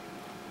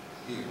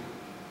here.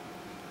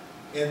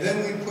 And then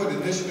we put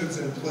initiatives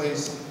in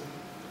place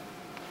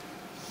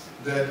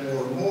that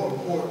were more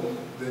important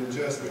than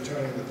just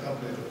returning the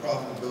company to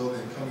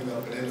profitability and coming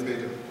up with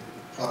innovative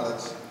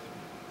products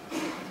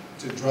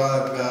to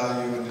drive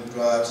value and to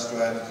drive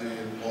strategy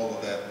and all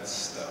of that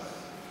stuff.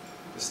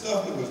 The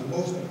stuff that was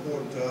most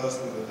important to us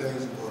were the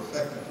things that were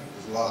affecting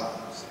people's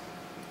lives,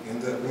 and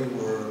that we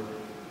were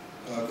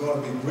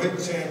going to be great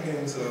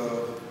champions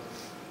of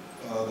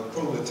the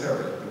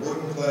proletariat, the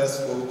working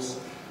class folks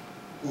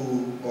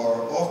who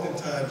are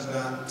oftentimes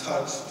not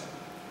touched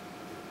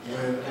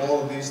when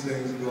all of these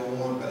things go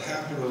on, but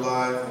have to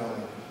rely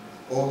on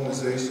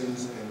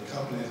organizations and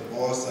companies of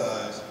our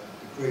size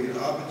to create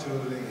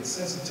opportunity and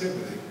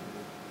sensitivity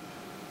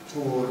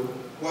toward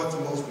what's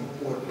most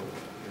important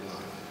in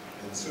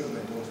life, and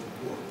certainly most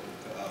important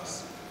to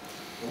us.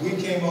 And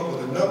we came up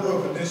with a number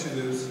of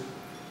initiatives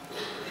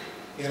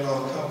in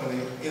our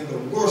company in the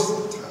worst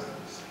of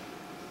times,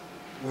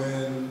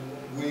 when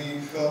we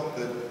felt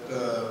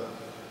that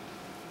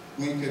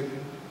we could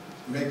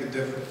make a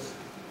difference.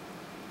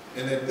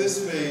 And at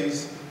this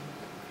phase,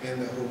 in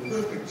the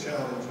horrific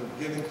challenge of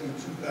getting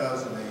through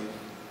 2008,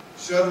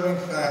 shuttering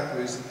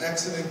factories,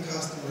 exiting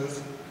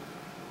customers,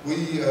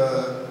 we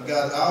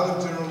got out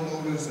of General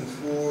Motors and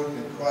Ford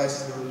and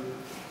Chrysler.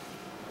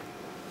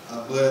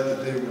 I'm glad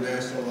that they were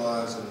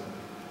nationalized and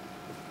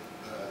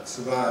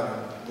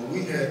surviving, but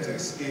we had to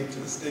escape to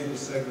the stable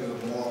segment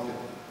of the market,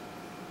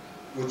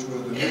 which were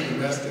the new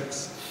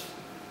domestics.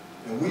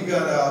 And we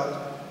got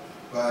out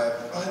by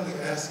finally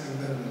asking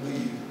them to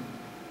leave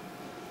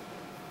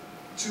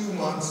 2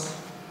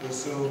 months or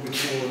so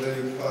before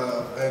they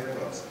filed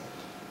bankruptcy.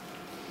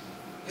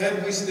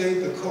 Had we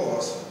stayed the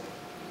course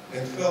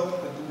and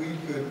felt that we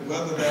could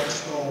weather that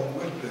storm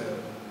with them,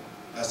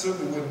 I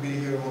certainly wouldn't be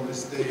here on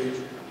this stage,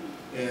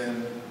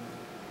 and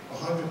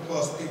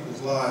 100+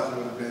 people's lives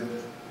would have been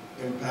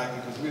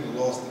impacted because we'd have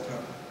lost the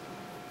company.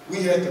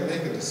 We had to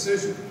make a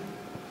decision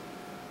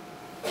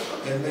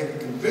and make a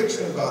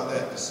conviction about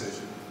that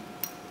decision,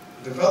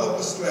 develop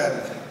a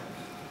strategy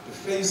to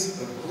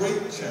face a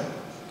great challenge,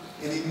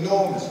 an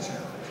enormous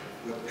challenge,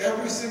 with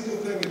every single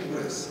thing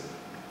at risk,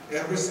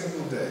 every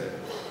single day,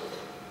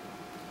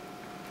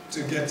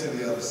 to get to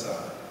the other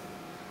side.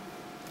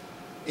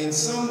 In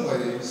some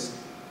ways,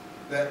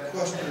 that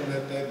question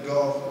that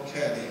golf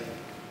caddy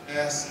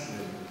asked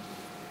me,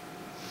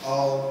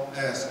 I'll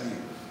ask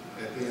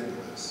you at the end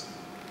of this.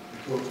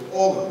 Because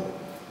all of you,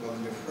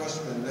 whether you're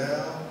freshmen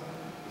now,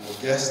 or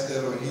guests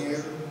that are here,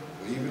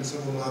 or even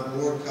some of my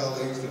board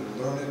colleagues that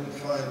are learning and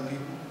fine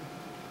people,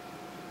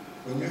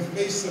 when you're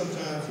faced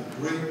sometimes with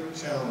great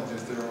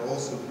challenges, there are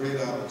also great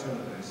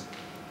opportunities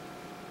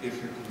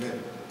if you're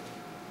committed.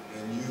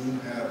 And you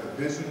have a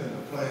vision and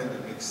a plan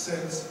that makes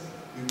sense.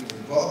 You can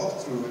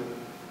evolve through it,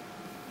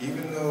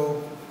 even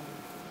though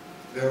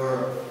there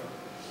were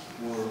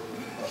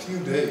a few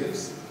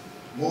days,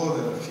 more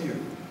than a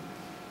few,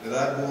 that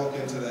I'd walk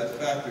into that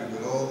factory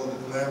with all of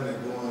the calamity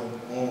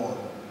going on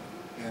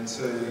and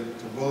say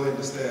to Willie and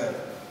the staff,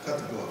 cut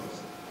the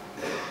gloves.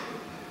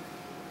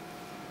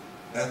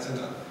 That's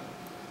enough.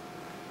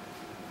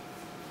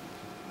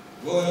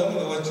 Willie, I'm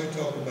going to let you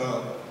talk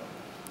about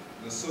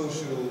the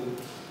social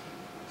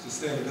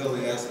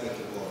sustainability aspect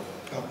of our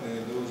company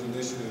and those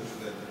initiatives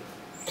that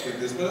did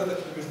this.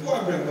 But before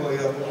I bring Willie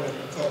up, I want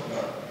to talk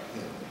about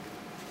him.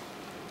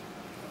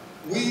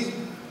 We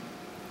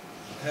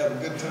have a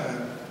good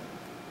time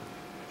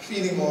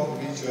feeding off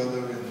of each other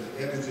and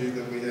the energy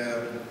that we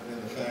have in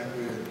the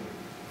factory. And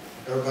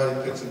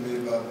everybody picks at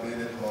me about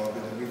being at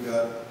Harvard, and we've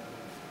got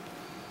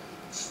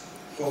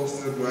folks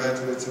that are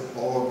graduates of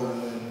Auburn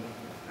and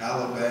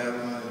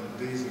Alabama, and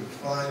these are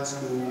fine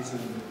schools in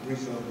the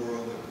regional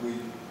world that we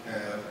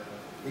have.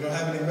 We don't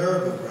have any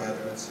Maryville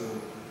graduates, so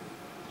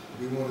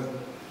we want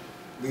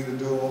to leave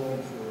the door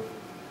open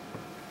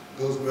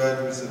for those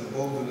graduates that are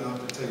bold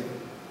enough to take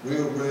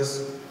real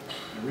risks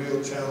and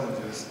real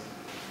challenges.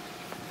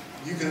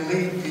 You can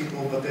lead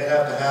people, but they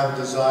have to have a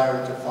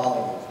desire to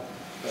follow you.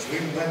 Because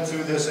we went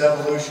through this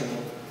evolution,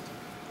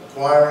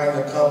 acquiring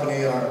a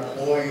company, our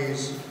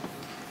employees,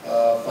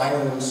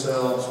 finding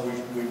themselves,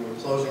 we were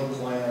closing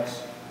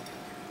plants,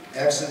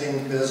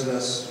 exiting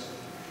business.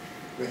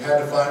 We had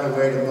to find a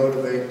way to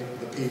motivate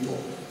the people.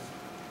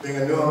 Being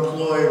a new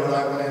employee, when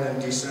I went in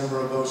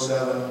December of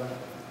 '07,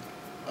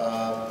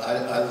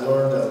 I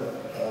learned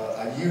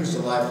I used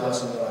a life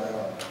lesson that I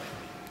learned.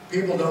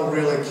 People don't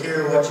really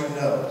care what you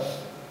know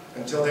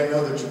until they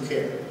know that you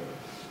care.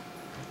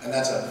 And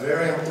that's a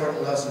very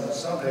important lesson that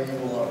someday you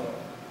will learn.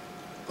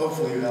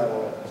 Hopefully you have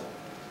already.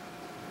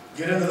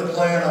 Get into the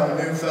plan. I'm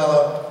a new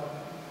fellow.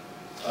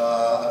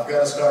 I've got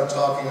to start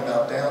talking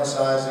about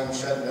downsizing,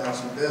 shutting down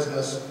some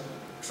business,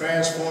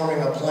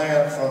 transforming a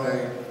plant from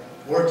a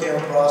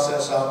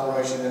work-in-process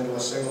operation into a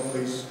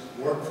single-piece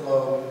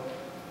workflow,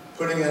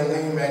 putting in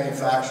lean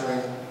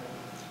manufacturing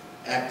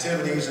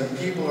activities, and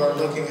people are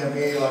looking at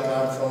me like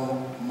I'm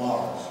from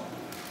Mars.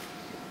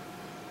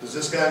 Does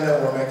this guy know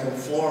we're making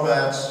floor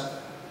mats?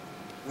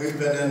 We've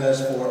been in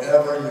this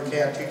forever. You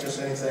can't teach us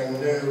anything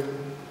new.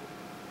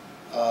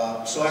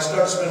 So I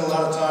started spending a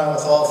lot of time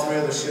with all three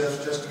of the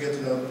shifts just to get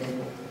to know the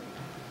people.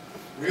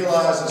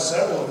 Realized that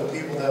several of the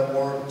people that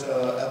worked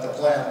at the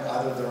plant,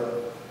 either their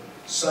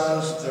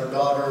sons, their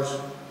daughters,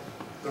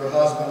 their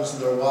husbands,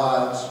 their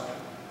wives,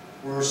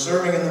 were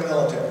serving in the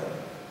military.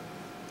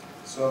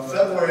 So in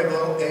February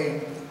of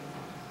 '08,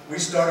 we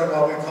started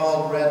what we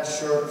called Red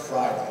Shirt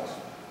Fridays.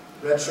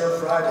 Red Shirt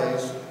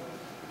Fridays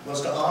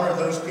was to honor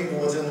those people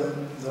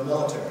within the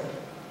military.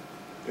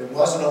 It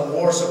wasn't a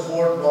war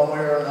support one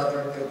way or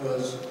another. It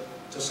was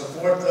to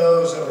support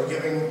those that were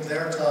giving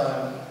their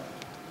time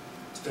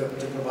to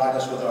provide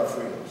us with our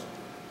freedoms.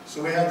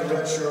 So we had the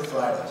Red Shirt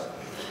Fridays.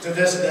 To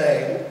this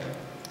day,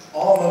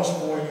 almost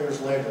 4 years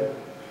later,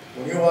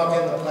 when you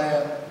walk in the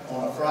plant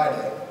on a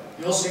Friday,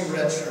 you'll see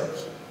red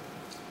shirts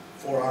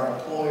for our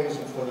employees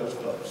and for those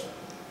folks.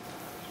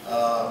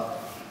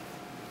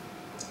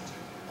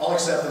 All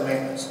except the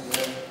maintenance.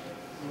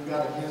 You've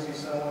got a busy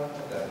somewhere?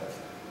 Okay.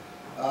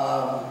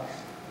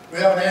 We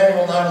have an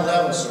annual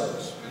 9/11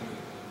 service.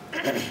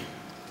 Okay.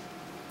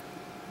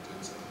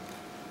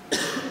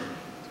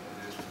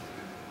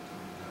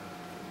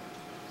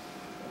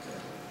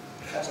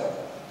 That's all.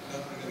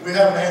 We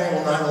have an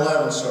annual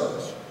 9/11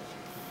 service.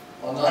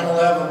 On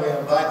 9/11, we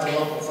invite the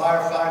local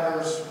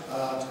firefighters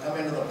to come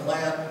into the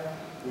plant.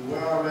 We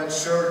wear our red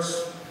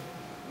shirts.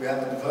 We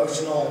have a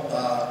devotional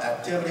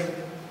activity.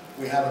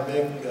 We have a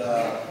big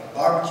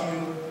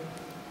barbecue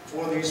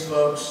for these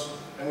folks,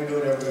 and we do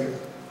it every year.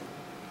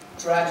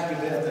 Tragic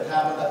event that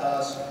happened to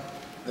us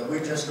that we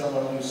just don't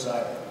want to lose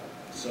sight of.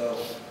 So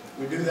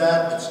we do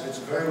that. It's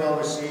very well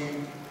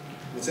received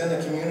within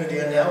the community,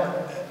 and now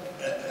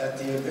at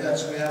the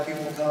events we have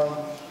people come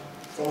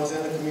from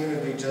within the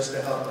community just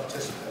to help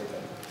participate in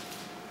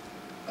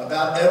it.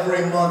 About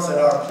every month at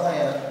our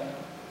plant,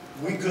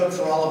 we cook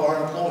for all of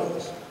our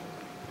employees.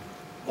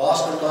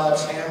 Boston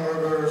Butts,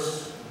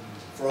 hamburgers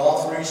for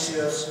all three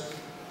shifts,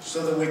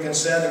 so that we can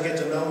sit and get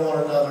to know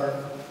one another,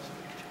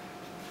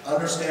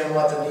 understand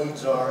what the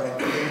needs are, and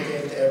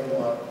communicate to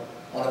everyone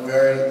on a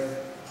very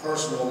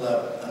personal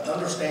level. And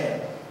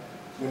understand,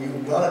 when you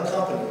run a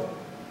company,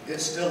 it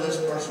still is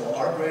personal.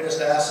 Our greatest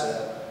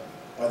asset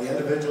are the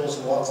individuals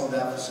who walk through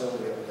that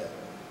facility every day.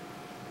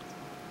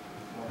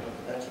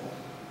 Next one.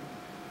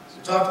 So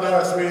we talked about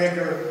our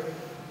 3-acre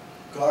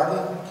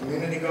garden,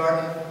 community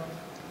garden.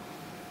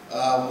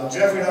 When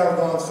Jeffrey and I were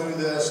going through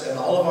this, and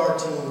all of our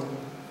team,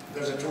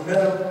 there's a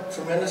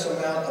tremendous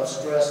amount of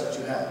stress that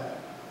you have.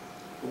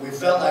 But we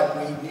felt like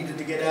we needed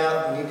to get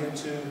out, we needed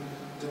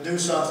to do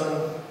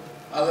something.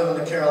 I live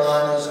in the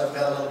Carolinas, I've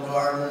got a little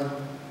garden,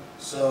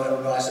 so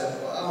everybody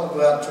said, well, I'm going to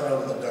go out and turn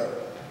over the dirt.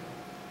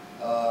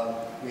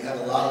 We had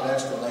a lot of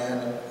extra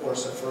land, and of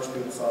course at first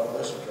people thought, well,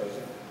 this is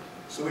crazy.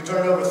 So we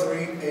turned over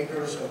 3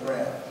 acres of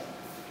ground.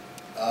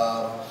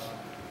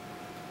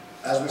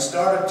 As we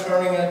started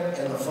turning it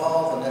in the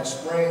fall, the next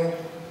spring,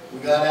 we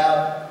got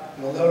out.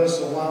 You'll notice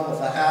the one with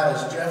the hat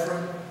is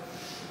Jeffrey.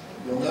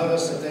 You'll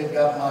notice that they've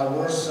got my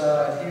worst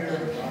side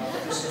here.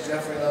 This is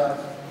Jeffrey and I.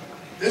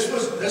 This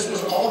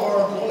was all of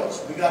our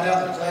employees. We got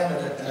out and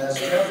planted it, and as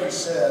Jeffrey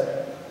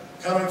said,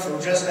 coming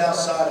from just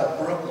outside of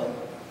Brooklyn,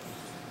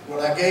 when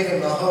I gave him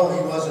the hoe,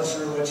 he wasn't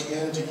sure which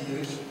end to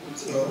use.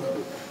 So,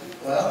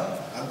 well,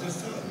 I'm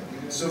just telling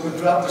you. So we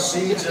dropped the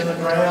seeds in the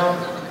ground,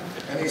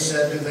 and he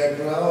said, do they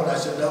grow? And I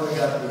said, no, we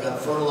got to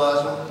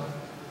fertilize them.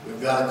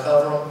 We've got to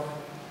cover them.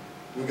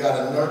 We've got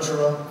to nurture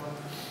them.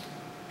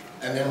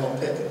 And then we'll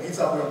pick them. He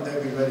thought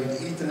they'd be ready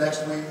to eat the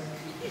next week.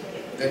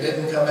 They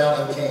didn't come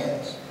out in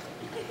cans.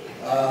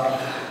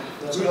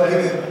 Let's go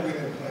ahead. We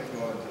didn't plant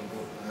gardens in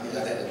Brooklyn.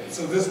 Yeah, they did.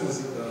 So this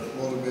was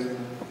motivating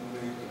for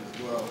me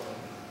as well.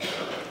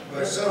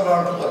 But some of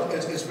our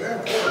employees, it's very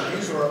important.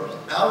 These are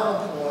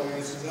our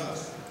employees. This is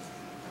us.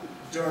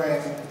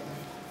 During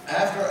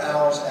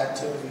after-hours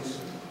activities,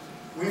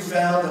 we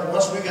found that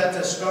once we got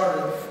this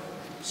started,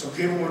 some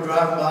people were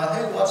driving by,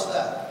 hey, what's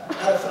that? I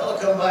had a fellow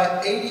come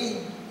by,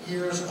 80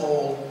 years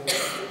old,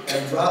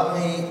 and dropped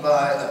me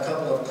by a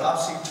couple of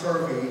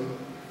topsy-turvy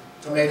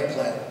tomato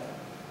planters.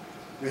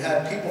 We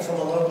had people from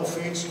the local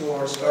feed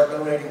store start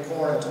donating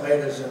corn and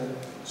tomatoes, and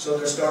so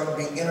there's starting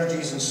to be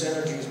energies and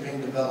synergies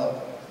being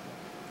developed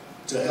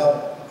to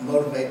help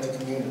motivate the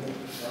community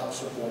to help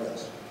support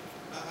us.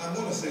 I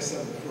want to say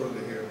something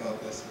further here about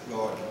this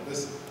garden.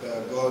 This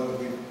garden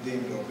we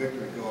deemed our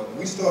victory garden.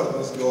 We started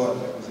this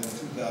garden, it was in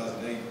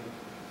 2008,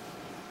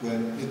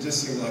 when it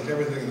just seemed like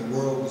everything in the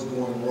world was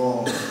going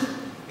wrong.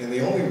 And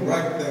the only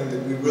right thing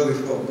that we really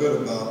felt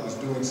good about was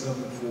doing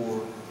something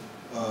for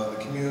the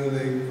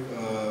community,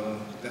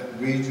 that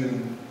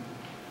region,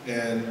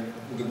 and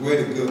the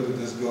greater good that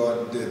this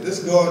garden did.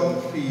 This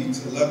garden feeds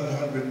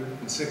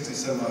 1,160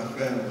 some odd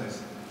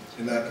families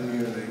in that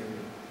community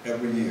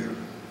every year,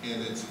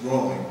 and it's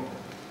growing.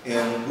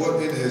 And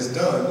what it has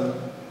done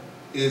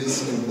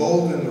is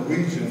embolden the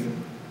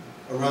region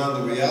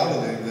around the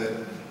reality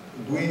that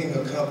greening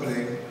a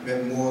company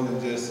meant more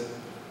than just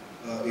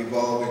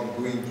evolving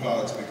green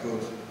products,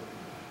 because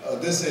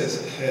this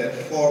has had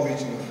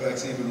far-reaching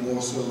effects, even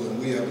more so than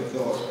we ever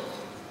thought.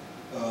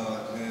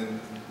 And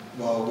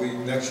while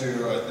next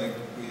year, I think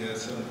we had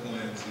some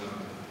plans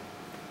of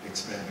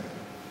expanding.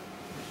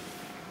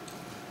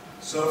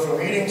 So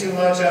from eating too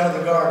much out of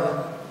the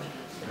garden,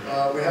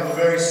 we have a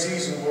very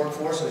seasoned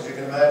workforce, as you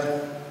can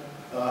imagine,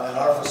 at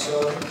our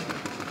facility.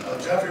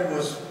 Jeffrey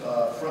was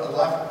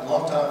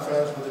longtime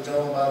friends with a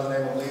gentleman by the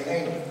name of Lee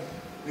Haney.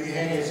 Lee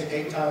Haney is an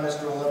 8-time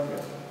Mr.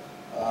 Olympia.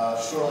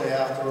 Shortly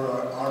after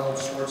Arnold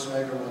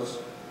Schwarzenegger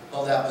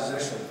held that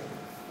position.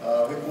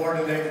 We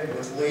coordinated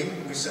with Lee.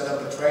 We set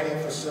up a training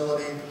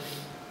facility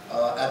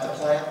at the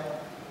plant.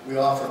 We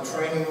offered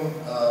training,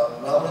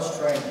 wellness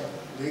training.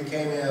 Lee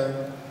came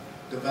in,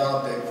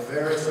 developed a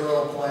very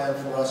thorough plan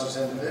for us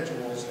as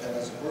individuals and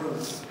as a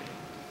group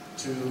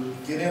to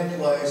get in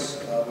place.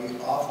 We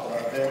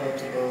availed it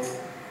to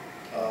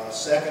both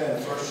second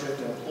and first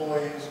shift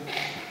employees.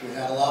 We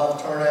had a lot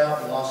of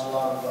turnout. We lost a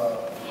lot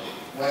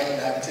of weight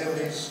and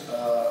activities.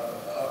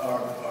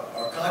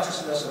 Our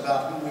consciousness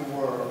about who we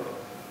were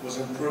was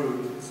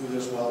improved through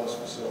this wellness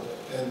facility.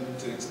 And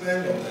to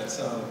expand on that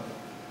some,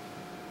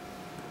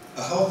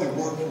 a healthy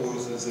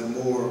workforce is a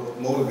more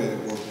motivated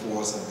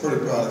workforce, and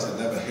Pretty Products have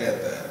never had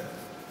that.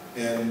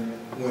 And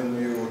when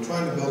you're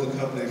trying to build a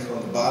company from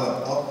the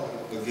bottom up,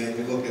 again,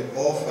 you look at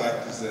all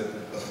factors that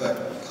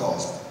affect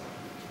cost.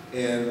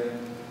 And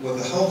with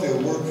a healthier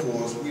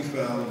workforce, we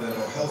found that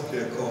our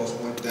healthcare costs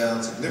went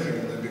down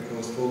significantly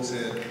because folks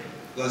had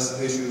less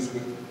issues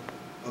with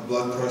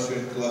blood pressure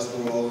and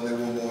cholesterol, and they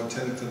were more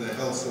attentive to their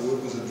health. So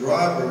it was a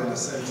driver, in a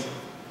sense,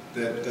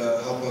 that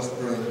helped us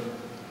bring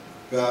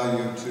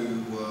value to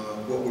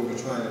what we were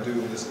trying to do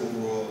in this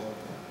overall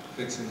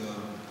fixing the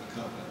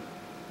company.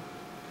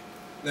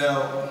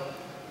 Now,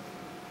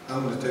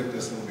 I'm going to take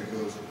this one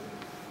because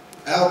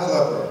Al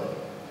Klepper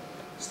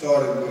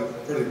started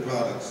with Pretty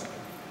Products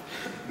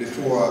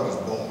before I was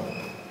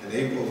born, in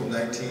April of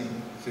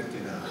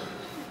 1959.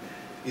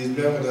 He's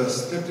been with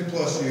us 50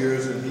 plus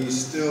years, and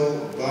he's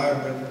still a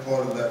vibrant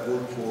part of that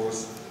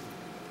workforce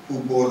who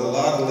brought a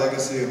lot of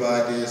legacy of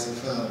ideas and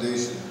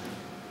foundation.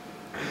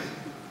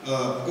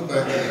 Go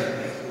back to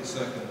that for a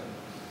second.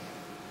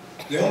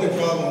 The only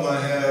problem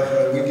I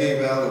have, we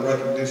gave Al a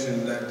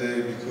recognition that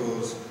day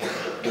because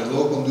the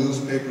local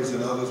newspapers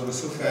and others were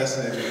so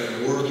fascinated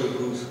that a worker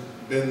who's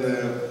been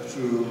there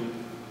through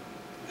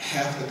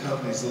half the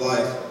company's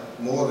life,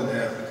 more than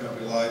half the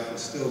company's life, is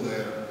still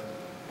there.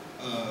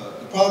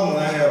 The problem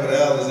I have with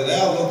Al is that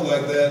Al looked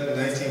like that in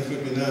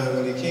 1959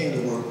 when he came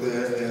to work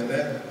there, and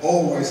that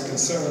always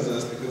concerns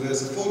us because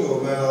there's a photo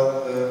of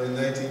Al in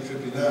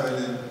 1959,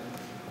 and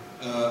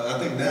I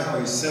think now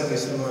he's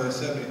 70-some,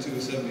 72,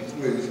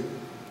 73,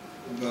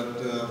 but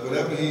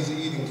whatever he's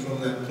eating from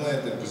that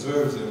plant that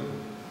preserves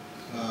him,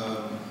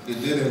 it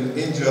did him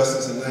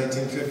injustice in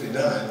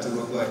 1959 to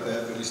look like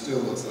that, but he still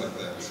looks like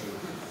that. So,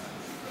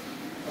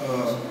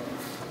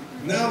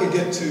 now we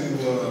get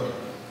to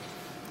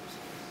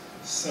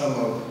some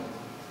of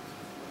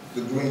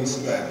the green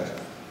strategy.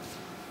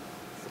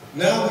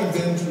 Now we've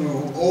been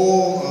through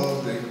all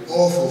of the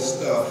awful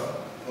stuff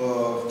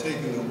of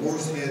taking the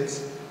worst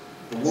hits,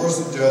 the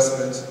worst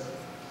adjustments,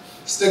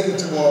 sticking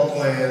to our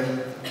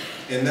plan,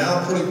 and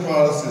now Pretty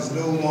Products is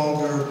no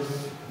longer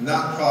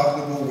not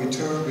profitable. We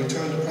returned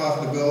to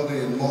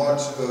profitability in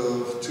March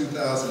of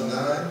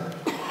 2009.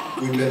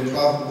 We've been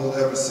profitable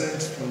ever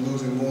since, from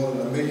losing more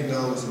than $1 million a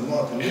month.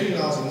 $1 million a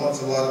month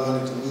is a lot of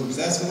money to lose.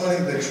 That's money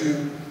that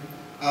you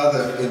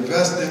either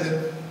invest in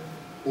it,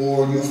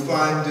 or you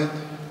find it,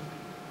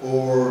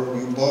 or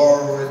you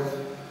borrow it.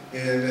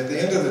 And at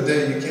the end of the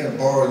day, you can't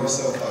borrow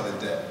yourself out of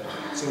debt.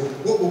 So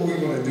what were we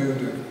going to do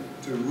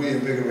to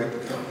reinvigorate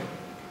the company?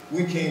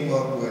 We came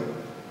up with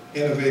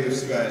innovative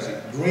strategy,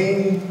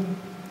 green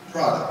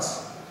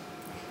products.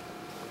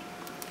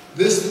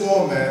 This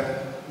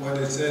format, when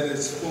it's at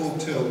its full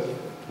tilt,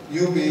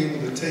 you'll be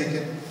able to take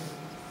it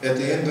at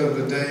the end of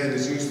the day in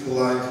its useful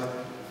life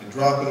and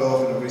drop it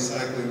off in a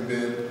recycling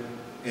bin,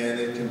 and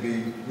it can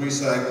be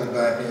recycled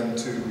back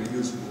into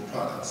reusable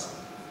products.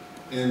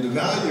 And the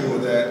value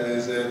of that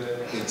is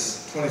that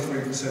it's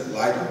 23%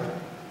 lighter,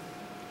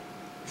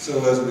 So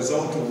as a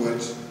result of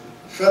which,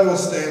 federal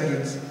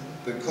standards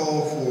that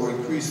call for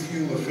increased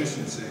fuel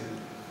efficiency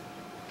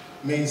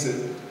means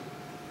that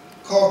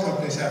car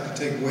companies have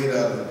to take weight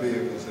out of the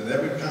vehicles, and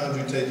every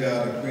pound you take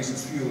out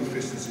increases fuel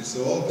efficiency.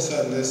 So all of a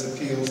sudden this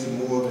appeals to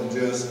more than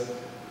just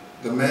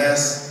the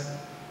mass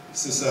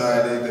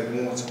society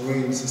that wants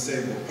green,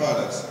 sustainable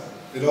products.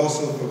 It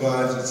also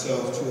provides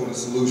itself toward a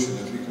solution.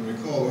 If you can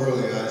recall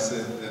earlier, I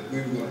said that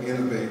we were going to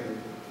innovate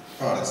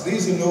products.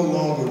 These are no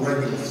longer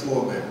regular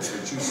floor mats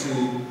that you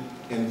see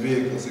in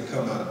vehicles that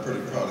come out of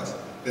pretty products.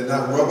 They're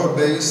not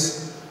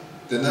rubber-based,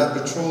 they're not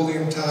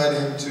petroleum tied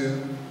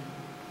into.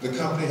 The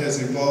company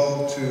has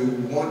evolved to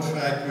one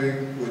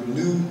factory with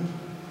new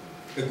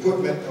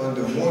equipment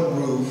under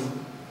one roof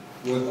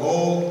with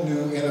all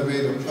new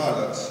innovative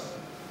products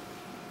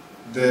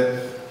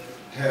that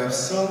have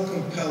some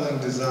compelling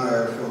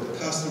desire for the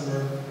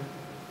customer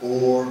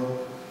or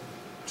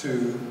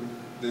to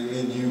the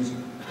end user.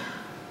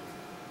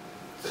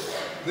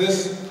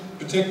 This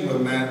particular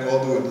mat,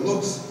 although it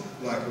looks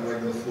like a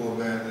regular floor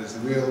mat, is a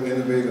real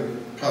innovative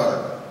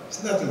product.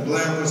 There's nothing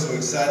glamorous or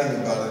exciting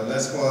about it, and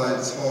that's why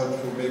it's hard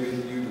for maybe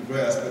you to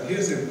grasp. But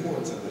here's the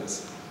importance of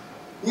this.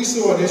 We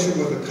saw an issue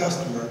with a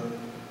customer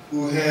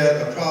who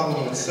had a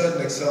problem with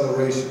sudden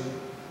acceleration.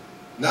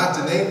 Not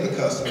to name the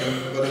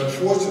customer, but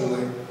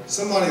unfortunately,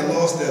 somebody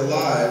lost their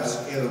lives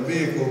in a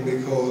vehicle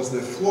because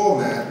their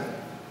floor mat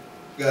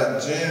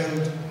got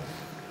jammed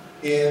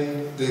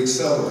in the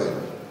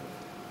accelerator.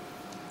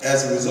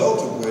 As a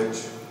result of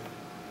which,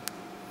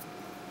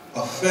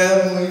 a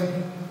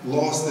family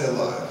lost their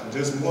life. And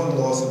just one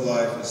loss of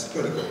life is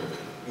critical.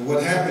 And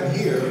what happened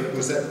here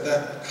was that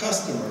that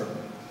customer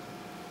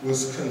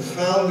was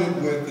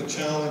confounded with the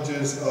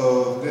challenges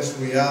of this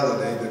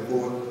reality that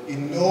brought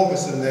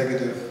enormous and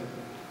negative.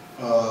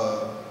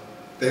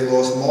 They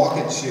lost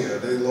market share,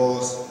 they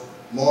lost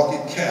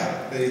market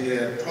cap, they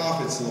had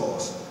profits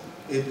lost.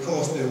 It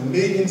cost them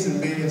millions and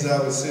millions, I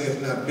would say,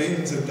 if not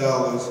billions of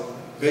dollars,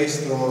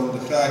 based on the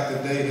fact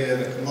that they had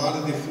a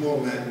commodity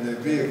floor mat in their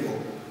vehicle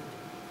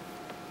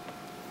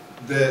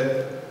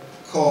that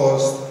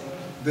caused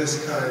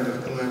this kind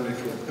of calamity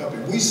for the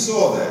company. We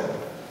saw that,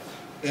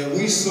 and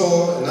we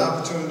saw an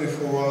opportunity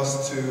for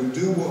us to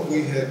do what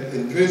we had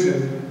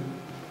envisioned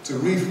to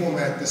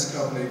reformat this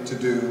company to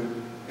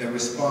do and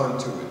respond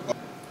to it.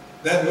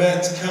 That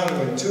mat's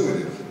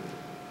counterintuitive.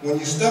 When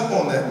you step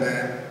on that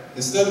mat,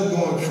 instead of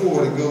going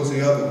forward, it goes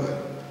the other way.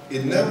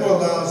 It never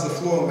allows the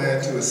floor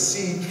mat to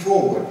accede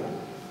forward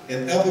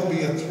and ever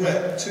be a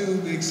threat to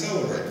the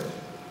accelerator.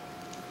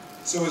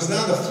 So it's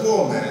not a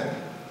floor mat,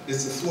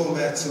 it's a floor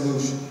mat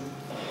solution.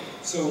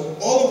 So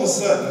all of a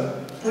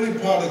sudden, Pretty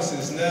Products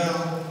is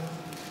now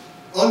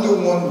under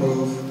one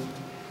roof,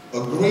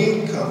 a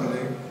green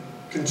company,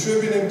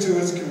 contributing to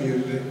its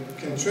community,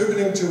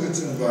 contributing to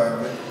its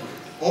environment,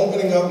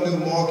 opening up new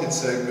market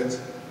segments,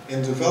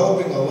 and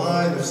developing a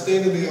line of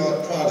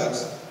state-of-the-art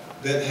products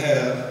that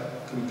have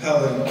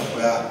compelling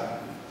value.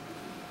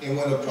 And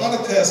when a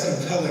product has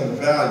compelling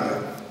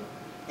value,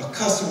 a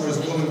customer is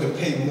willing to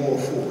pay more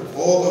for it.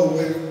 Although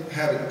we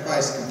have it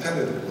priced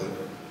competitively,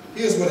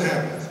 here's what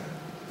happens.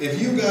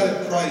 If you got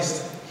it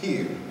priced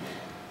here,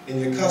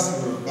 and your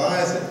customer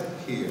buys it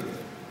here,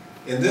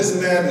 and this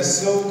mat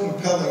is so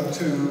compelling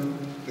to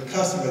the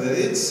customer that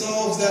it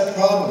solves that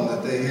problem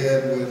that they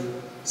had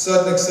with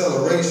sudden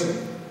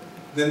acceleration,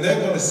 then they're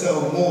going to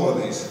sell more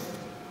of these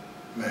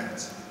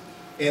mats.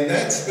 And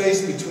that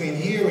space between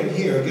here and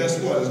here, guess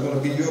what, is going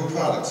to be your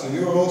product. So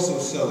you're also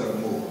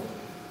selling more.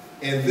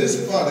 And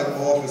this product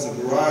offers a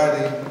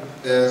variety,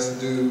 as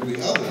do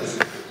the others.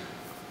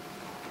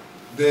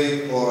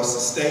 They are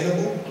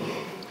sustainable,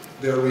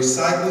 they're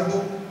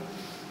recyclable,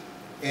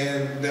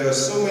 and there are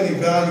so many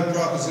value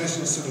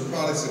propositions to the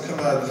products that come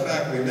out of the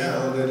factory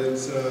now that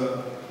it's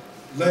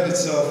lent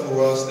itself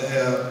for us to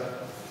have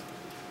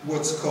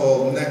what's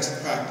called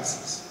next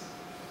practices.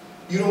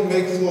 You don't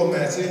make floor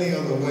mats any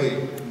other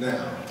way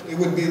now. It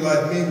would be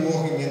like me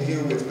walking in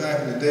here with, back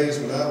in the days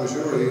when I was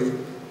your age,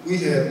 we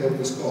had what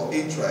was called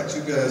 8-tracks.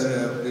 You guys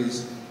have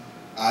these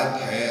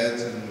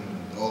iPads and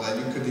all that.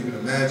 You couldn't even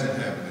imagine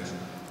having this.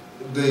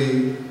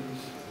 The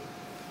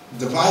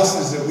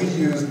devices that we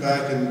used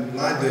back in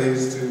my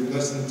days to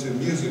listen to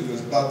music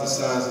was about the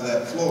size of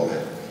that floor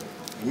mat.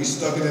 We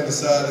stuck it in the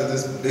side of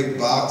this big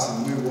box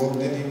and we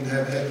didn't even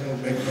have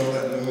headphones making all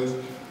that noise.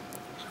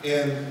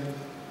 And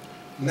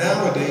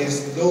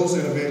nowadays, those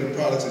innovative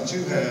products that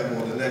you have,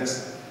 or the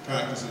next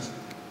practices,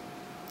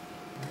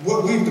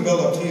 what we've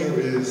developed here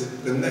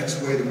is the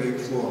next way to make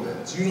floor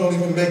mats. You don't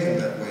even make them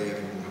that way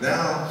anymore.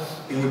 Now,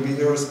 it would be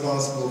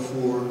irresponsible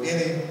for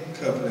any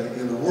company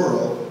in the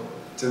world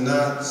to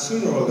not,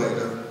 sooner or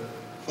later,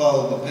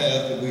 follow the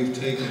path that we've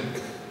taken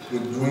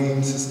with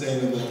green,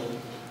 sustainable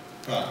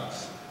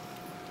products.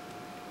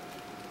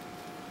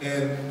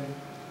 And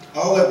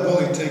I'll let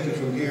Willie take it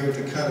from here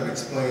to kind of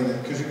explain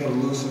it, because you're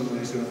going to lose some of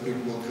these young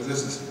people, because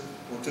this is,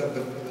 I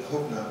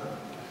hope not.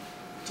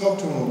 Talk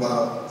to them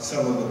about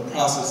some of the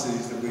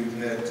processes that we've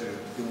had to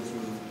go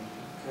through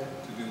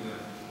to do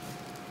that.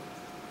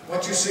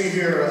 What you see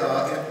here,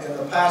 in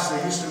the past,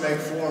 they used to make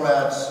floor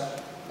mats.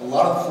 A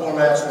lot of the floor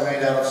mats were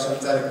made out of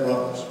synthetic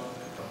rubbers.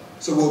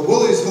 So what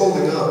Willie's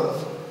holding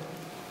up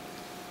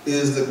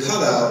is the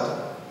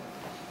cutout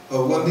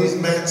of when these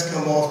mats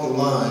come off the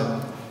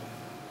line.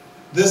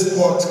 This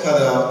part's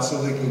cut out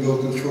so they can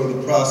go through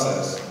further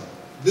process.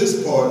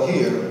 This part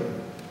here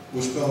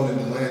was thrown in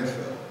the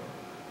landfill.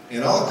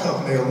 In our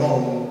company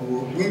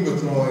alone, we were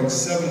throwing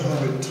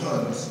 700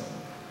 tons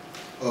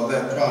of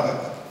that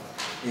product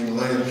in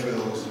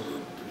landfills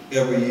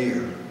every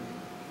year.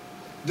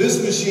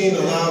 This machine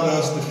allowed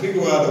us to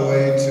figure out a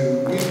way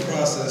to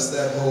reprocess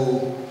that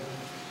whole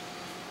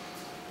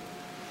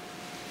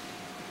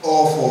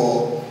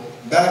offal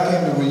back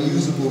into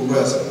reusable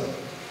resin.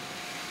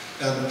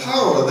 Now the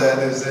power of that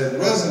is that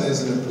resin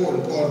is an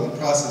important part of the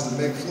process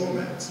to make floor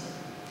mats.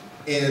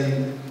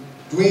 In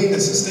green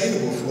and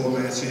sustainable floor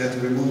mats, you have to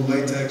remove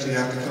latex, you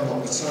have to come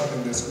up with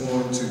something that's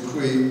going to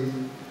create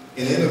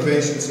an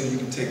innovation so you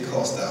can take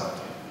cost out.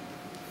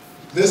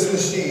 This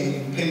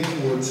machine paid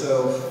for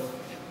itself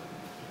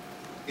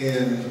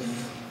in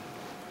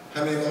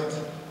how many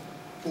months?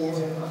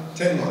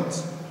 10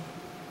 months.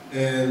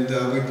 And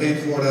we paid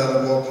for it out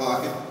of our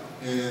pocket,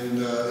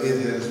 and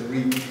it has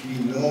reaped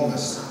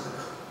enormous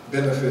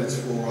benefits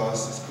for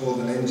us. It's called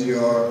an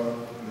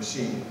NGR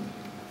machine.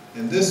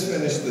 And this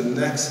finished the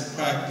next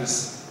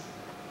practice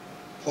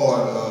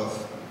part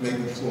of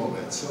making floor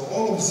mats. So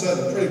all of a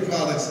sudden, Pretty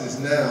Products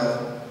is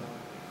now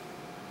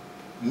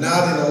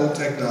not in old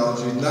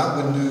technology, not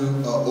with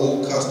new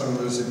old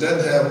customers. It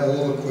doesn't have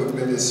old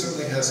equipment. It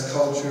certainly has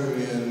culture,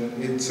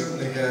 and it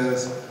certainly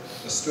has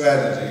a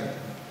strategy.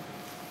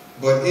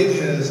 But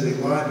it has a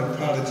line of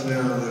products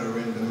now that are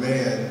in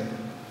demand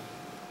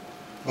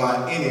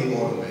by any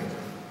automaker.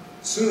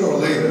 Sooner or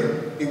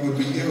later, it would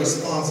be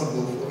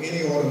irresponsible for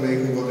any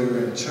automaker,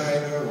 whether in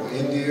China or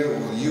India or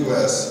the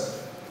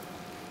US,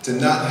 to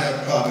not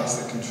have products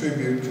that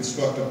contribute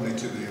constructively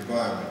to the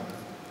environment.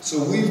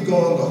 So we've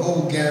gone the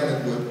whole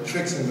gamut with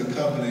fixing the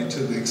company to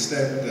the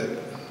extent that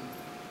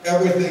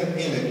everything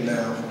in it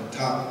now, from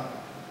top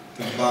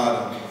to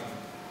bottom,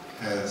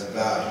 has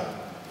value.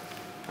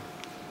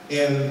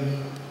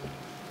 And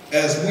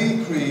as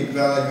we create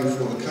value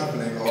for the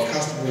company, our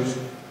customers,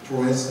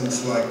 for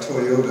instance, like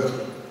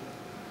Toyota,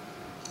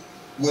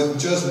 with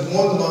just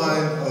one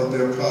line of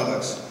their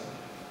products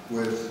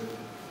with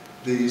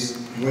these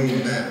green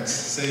mats,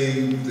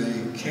 save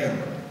the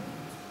Camry.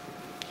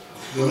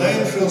 The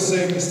landfill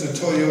savings to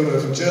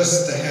Toyota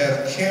just to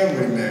have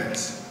Camry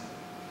mats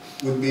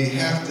would be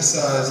half the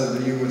size of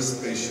the U.S.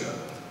 space shuttle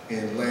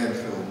in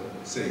landfill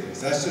savings.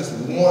 That's just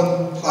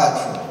one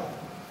platform.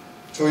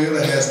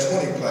 Toyota has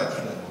 20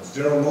 platforms.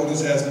 General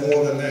Motors has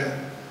more than that.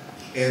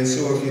 And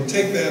so if you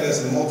take that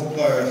as a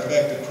multiplier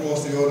effect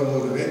across the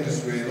automotive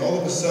industry, and all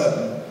of a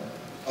sudden,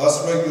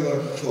 us regular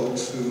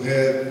folks who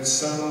had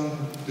some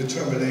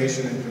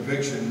determination and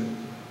conviction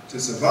to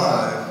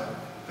survive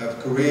have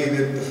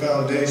created the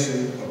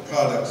foundation of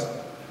products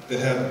that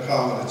have the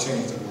power to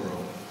change the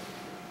world.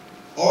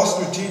 Our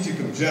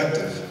strategic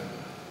objective,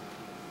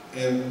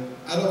 and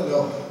I don't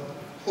know,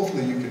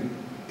 hopefully you can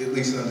at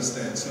least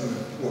understand some of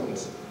the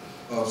importance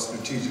of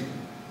strategic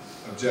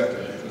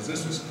objective, because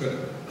this was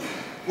critical.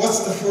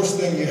 What's the first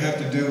thing you have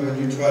to do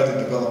when you try to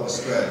develop a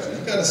strategy?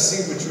 You've got to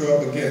see what you're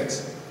up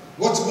against.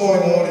 What's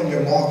going on in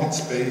your market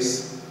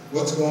space?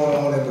 What's going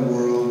on in the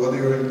world? Whether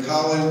you're in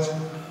college,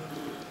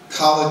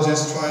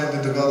 colleges trying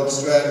to develop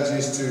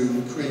strategies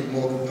to create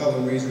more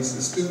compelling reasons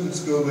the students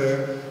go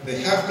there,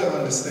 they have to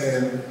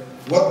understand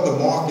what the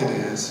market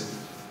is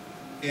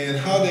and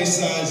how they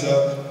size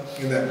up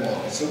in that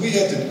market. So we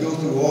had to go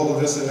through all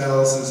of this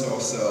analysis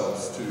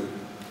ourselves to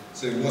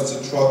say what's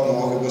the truck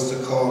market, what's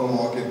the car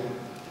market,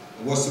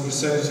 what's the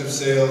percentage of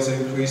sales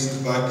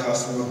increases by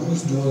customer,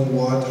 who's doing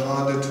what,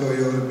 Honda,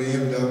 Toyota,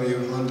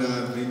 BMW,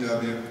 Hyundai,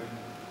 VW.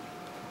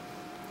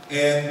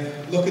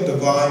 And look at the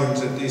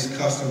volumes that these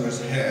customers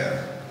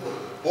have.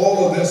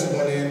 All of this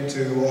went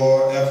into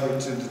our effort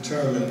to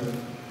determine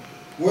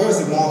where's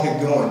the market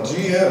going.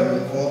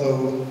 GM,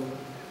 although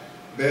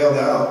bailed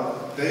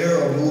out, they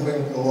are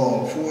moving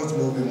along. Ford's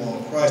moving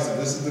along. Chrysler,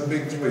 this is the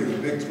big three. The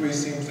big three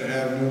seems to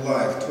have new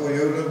life.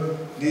 Toyota,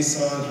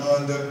 Nissan,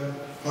 Honda,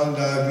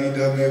 Hyundai,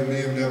 VW,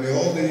 BMW,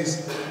 all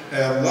these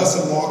have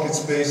lesser market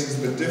spaces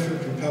but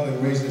different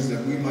compelling reasons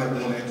that we might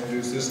want to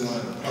introduce this line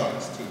of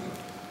products to them.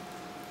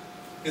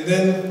 And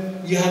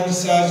then you have to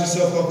size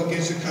yourself up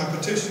against your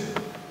competition.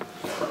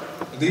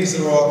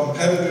 These are our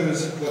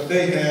competitors, what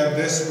they have,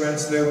 their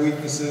strengths, their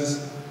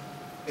weaknesses,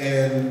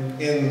 and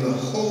in the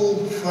whole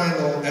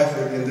final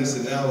effort in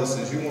this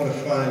analysis, you want to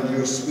find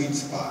your sweet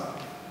spot.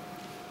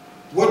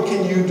 What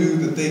can you do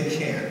that they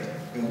can't,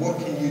 and what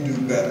can you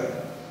do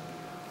better?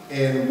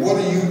 And what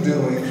are you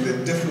doing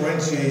that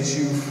differentiates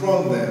you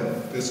from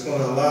them that's going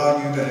to allow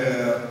you to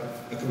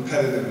have a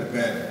competitive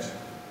advantage?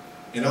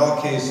 In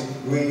our case,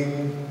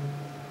 green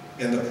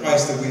and the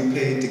price that we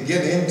paid to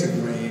get into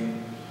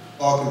green,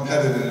 our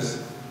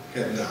competitors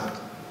had not.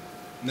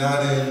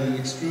 Not in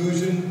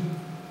extrusion,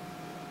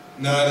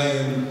 not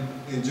in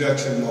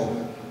injection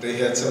molding. they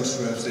had some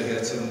strengths, they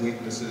had some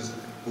weaknesses,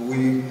 but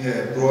we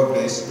had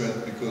broad-based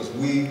strength because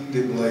we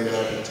didn't lay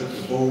out and took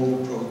the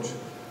bold approach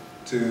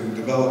to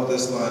develop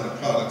this line of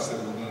products that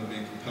were going to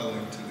be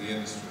compelling to the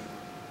industry.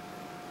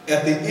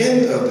 At the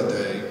end of the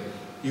day,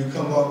 you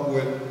come up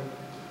with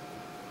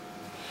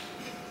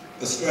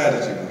a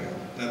strategy wheel.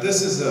 Now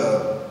this is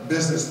a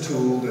business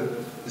tool that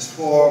is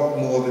far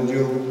more than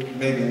you'll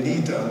maybe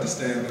need to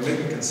understand, but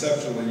maybe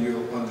conceptually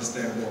you'll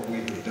understand what we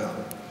have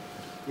done.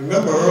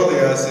 Remember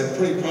earlier I said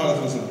Pretty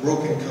Products was a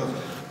broken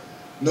company.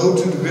 No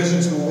two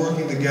divisions were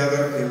working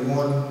together in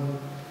one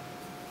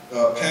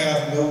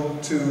path, no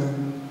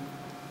two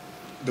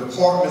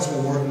departments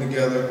were working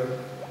together.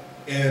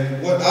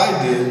 And what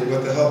I did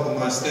with the help of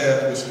my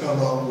staff was come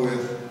up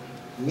with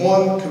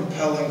one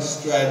compelling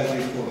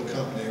strategy for the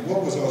company. And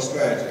what was our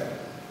strategy?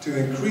 To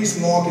increase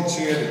market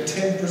share to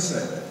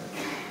 10%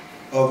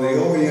 of the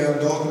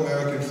OEM North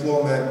American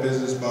floor mat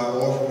business by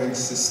offering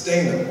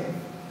sustainable,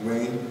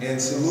 green, and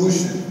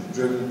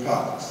solution-driven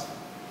products.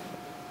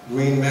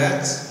 Green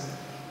mats,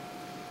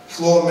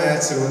 floor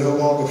mats that were no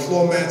longer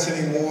floor mats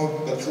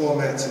anymore, but floor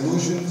mat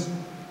solutions.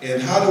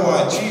 And how do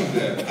I achieve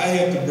that? I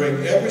have to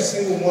bring every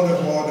single one of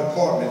our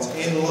departments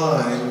in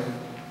line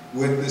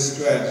with this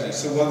strategy.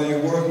 So whether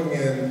you're working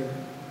in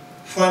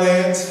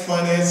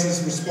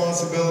finance's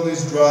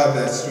responsibilities drive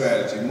that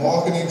strategy.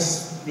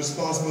 Marketing's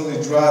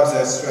responsibility drives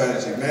that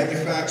strategy.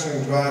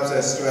 Manufacturing drives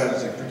that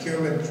strategy.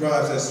 Procurement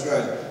drives that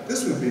strategy.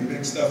 This would be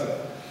big stuff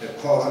at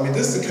Harvard. I mean,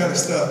 this is the kind of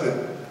stuff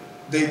that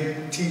they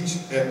teach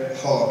at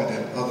Harvard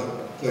and other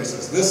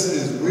places. This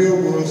is real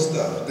world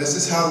stuff. This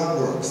is how it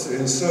works.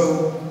 And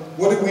so,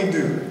 what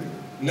do?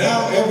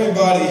 Now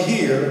everybody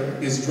here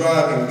is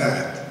driving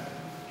that.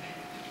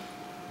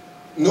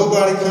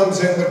 Nobody comes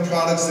in with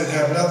products that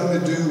have nothing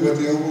to do with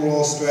the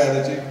overall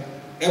strategy.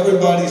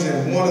 Everybody's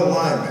in one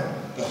alignment.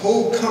 The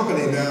whole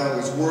company now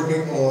is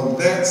working on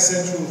that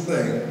central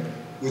thing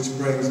which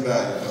brings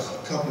value.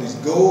 The company's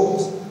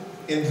goals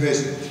and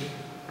vision.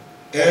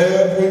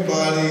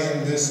 Everybody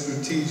in this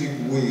strategic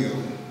wheel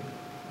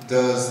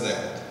does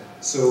that.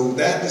 So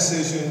that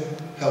decision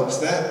helps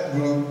that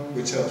group,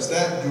 which helps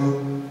that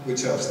group,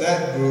 which helps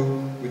that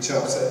group, which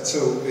helps that.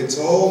 So it's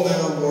all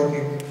now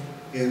working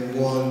in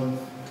one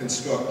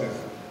constructive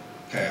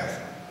path.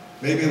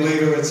 Maybe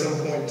later at some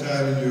point in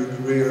time in your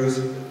careers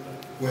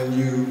when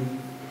you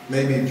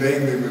maybe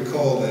vaguely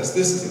recall this,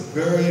 this is a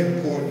very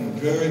important,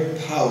 very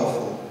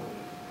powerful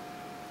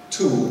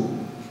tool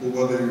for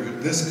whether you're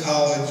at this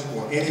college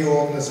or any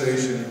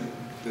organization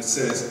that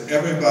says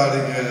everybody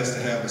has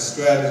to have a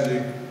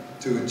strategy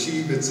to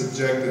achieve its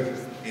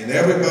objective, and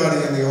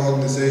everybody in the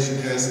organization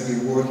has to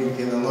be working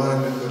in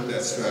alignment with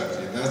that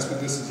strategy. And that's what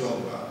this is all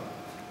about.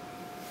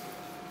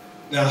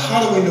 Now,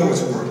 how do we know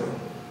it's working?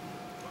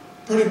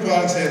 Pretty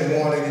Products hadn't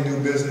won any new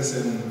business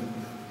in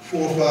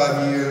 4 or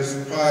 5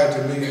 years prior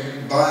to me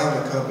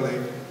buying the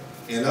company,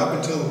 and up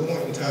until the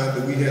point in time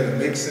that we had a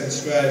make sense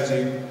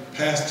strategy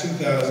past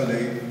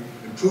 2008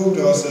 and proved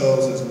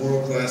ourselves as a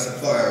world-class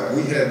supplier,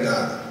 we had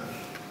not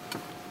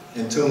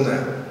until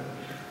now.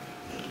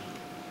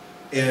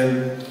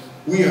 And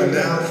we are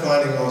now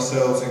finding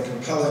ourselves in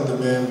compelling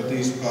demand with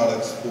these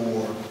products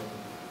for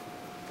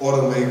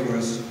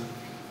automakers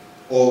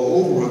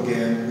all over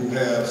again who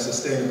have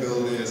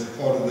sustainability as a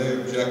part of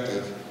their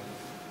objective,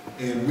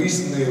 and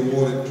recently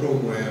awarded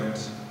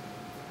programs,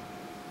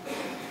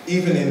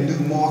 even in new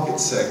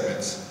market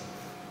segments,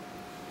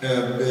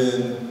 have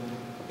been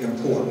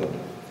important.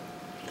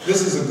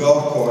 This is a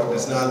golf cart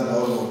that's not an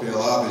automobile,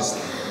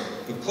 obviously.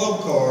 The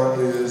Club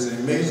Car is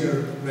a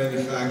major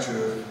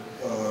manufacturer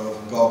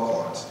of golf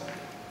carts,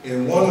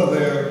 and one of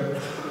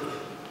their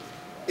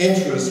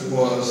interests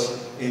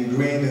was in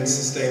green and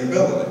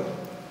sustainability.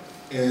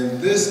 And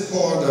this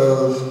part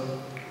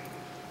of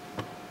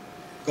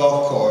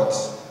golf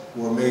carts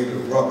were made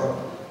of rubber.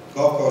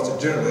 Golf carts are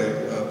generally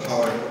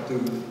powered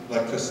through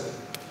electricity.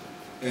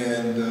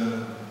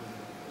 And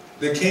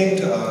they came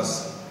to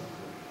us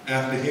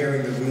after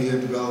hearing that we had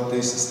developed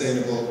these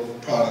sustainable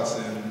products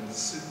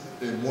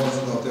and wanted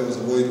to know if there was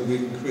a way that we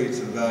can create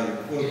some value.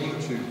 Well, why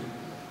don't you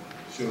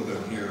show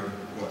them here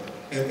what?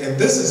 And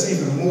this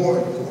is even more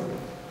important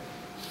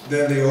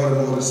than the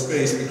automotive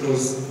space,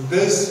 because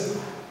this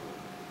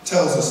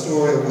tells a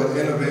story of what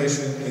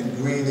innovation and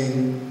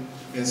greening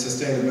and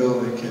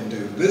sustainability can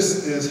do.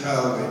 This is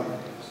how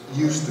it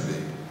used to be.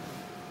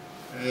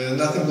 And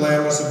nothing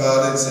glamorous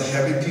about it. It's a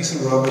heavy piece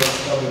of rubber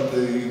that covered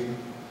the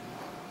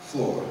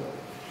floor.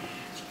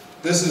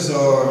 This is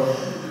our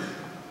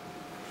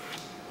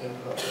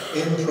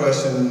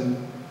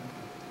impression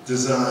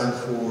design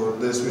for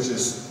this, which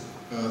is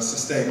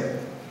sustainable.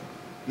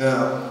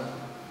 Now,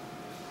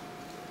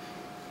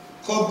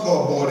 Club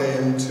Car bought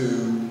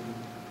into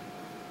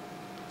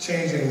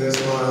changing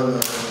this line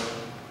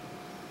of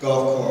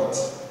golf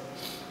carts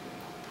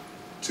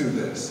to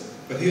this.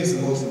 But here's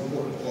the most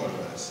important part of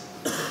this.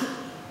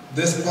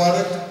 This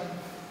product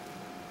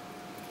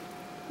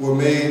were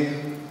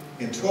made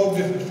in 12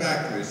 different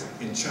factories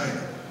in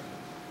China.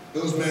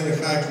 Those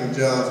manufacturing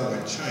jobs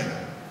were in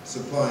China,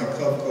 supplying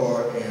Club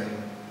Car and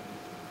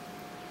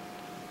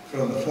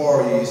from the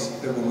Far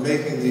East that were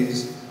making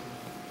these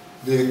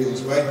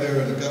vehicles right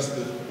there in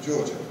Augusta,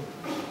 Georgia.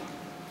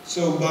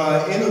 So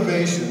by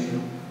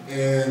innovation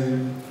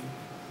and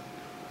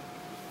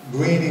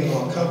greening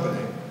our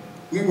company,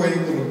 we were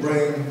able to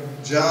bring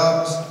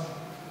jobs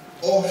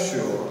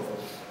offshore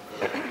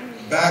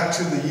back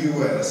to the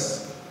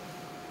U.S.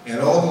 and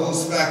all of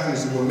those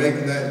factories that were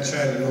making that in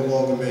China no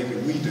longer make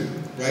it. We do,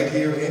 right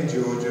here in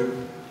Georgia,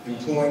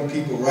 employing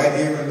people right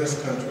here in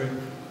this country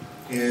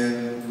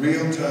in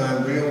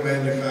real-time, real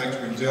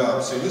manufacturing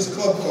jobs. So this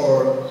club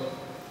car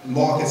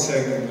market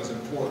segment was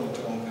important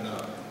to open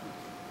up.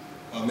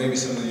 Maybe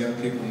some of the young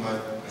people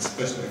might,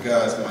 especially the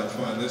guys, might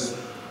find this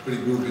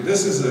pretty groovy.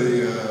 This is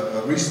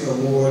a recent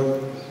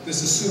award.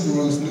 This is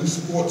Subaru's new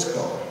sports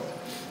car.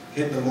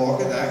 Hitting the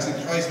market,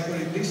 actually priced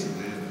pretty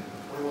decently, isn't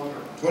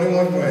it?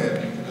 21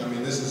 grand. I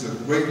mean, this is a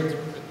great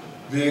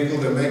vehicle.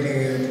 They're making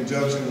it in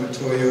conjunction with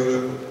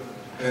Toyota.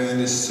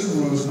 And it's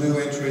Subaru's new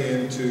entry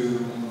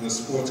into the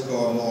sports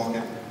car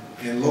market.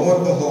 And lo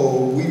and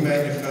behold, we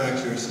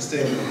manufacture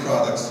sustainable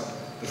products.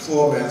 The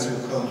floor mats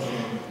will come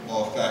from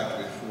our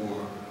factory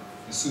for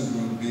the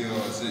Subaru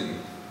BRZ.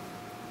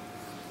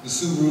 The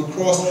Subaru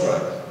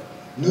Crosstrek.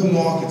 New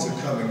markets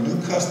are coming, new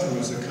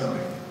customers are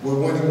coming. We're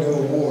winning new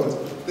awards.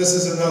 This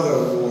is another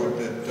award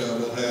that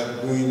will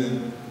have green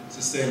and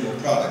sustainable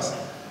products.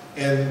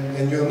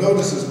 And you'll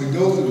notice as we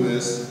go through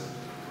this,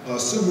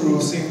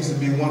 Subaru seems to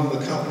be one of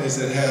the companies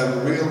that have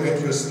a real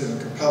interest and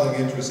compelling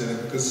interest in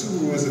it because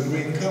Subaru is a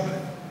green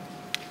company.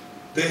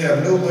 They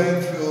have no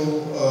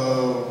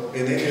landfill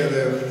in any of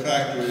their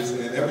factories,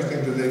 and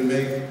everything that they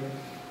make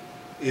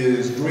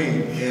is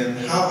green. And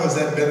how has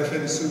that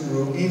benefited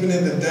Subaru? Even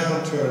in the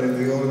downturn in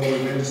the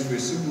automotive industry,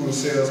 Subaru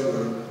sales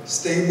were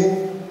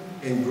stable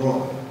and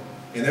growing.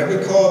 And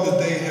every car that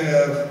they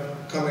have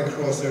coming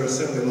across their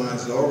assembly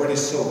lines is already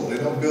sold. They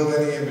don't build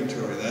any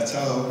inventory. That's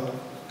how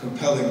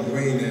compelling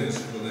green is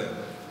for them.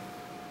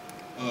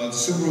 The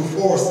Subaru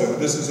Forester,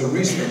 this is a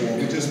recent one.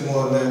 We just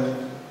won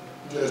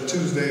that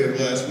Tuesday of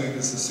last week.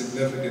 It's a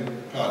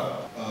significant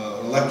product.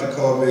 Electric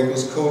car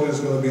vehicles. Coda is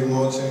going to be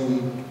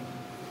launching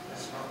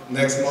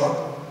next month.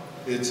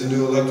 It's a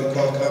new electric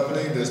car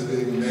company that's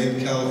being made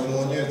in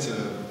California. It's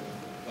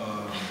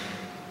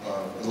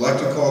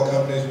electric car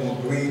companies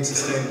want green,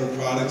 sustainable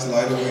products,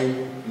 lighter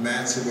weight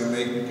mats, so we're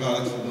making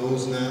products for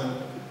those now.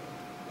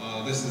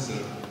 This is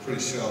a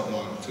pretty sharp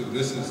model too.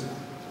 This is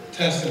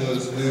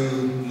Tesla's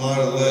new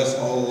Model S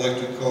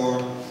all-electric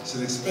car. It's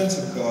an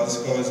expensive car.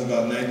 This car is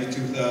about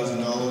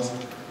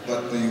 $92,000,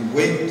 but the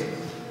weight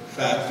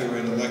factor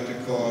in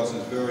electric cars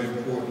is very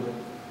important.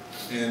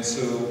 And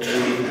so we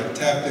have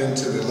tapped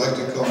into the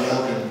electric car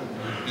market.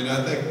 And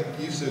I think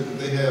you said that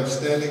they have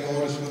standing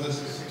orders for this?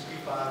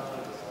 $6,500.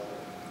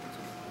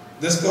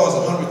 This car's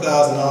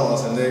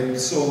 $100,000, and they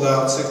sold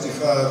out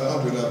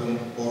 6,500 of them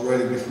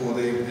already before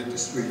they even hit the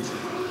streets.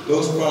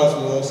 Those products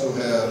will also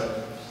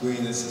have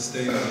green and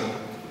sustainable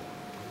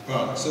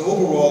products. So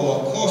overall,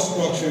 our cost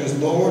structure is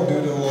lower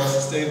due to our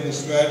sustainable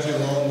strategy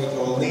along with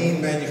our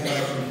lean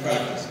manufacturing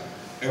practice.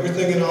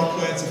 Everything in our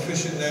plant's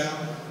efficient now.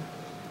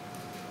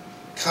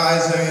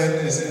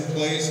 Kaizen is in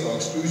place. Our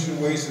extrusion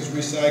waste is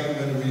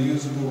recycled in a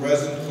reusable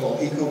resin called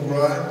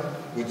EcoGrind,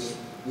 which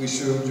we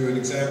showed you an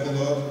example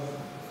of.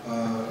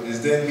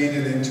 Is then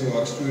meted into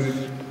our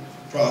extruded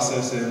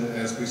process, and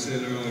as we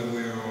said earlier,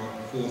 we are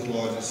our fourth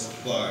largest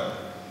supplier.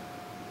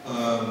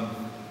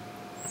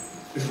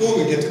 Before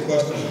we get to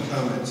questions and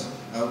comments,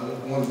 I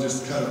want to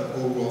just kind of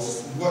overall,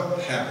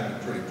 what happened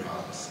to Pretty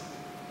Products?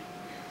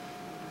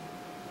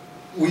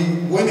 We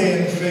went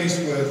in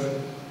faced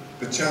with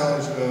the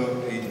challenge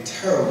of a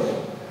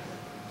terribly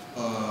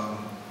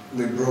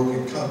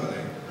broken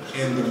company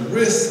and the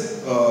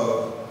risk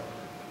of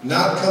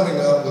not coming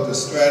up with a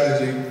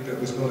strategy that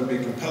was going to be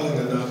compelling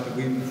enough that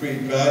we can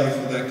create value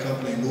for that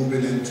company, move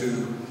it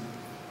into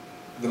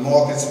the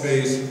market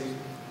space,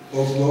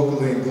 both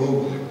locally and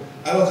globally.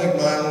 I don't think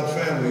my own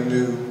family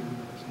knew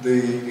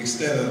the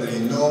extent of the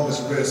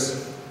enormous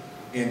risk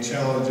and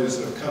challenges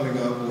of coming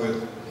up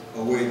with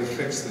a way to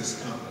fix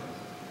this company.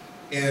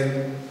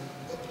 And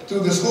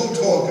through this whole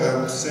talk,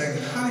 I was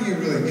saying, how do you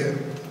really get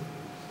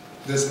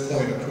this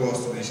point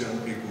across to these young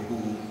people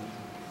who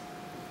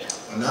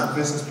are not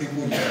business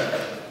people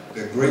yet?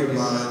 They're great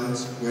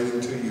minds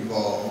waiting to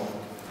evolve.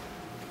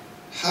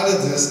 How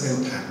does this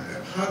impact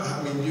them?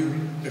 I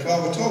mean, if I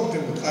were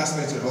talking to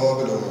classmates at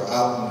Harvard or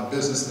out on the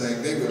business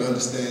thing, they would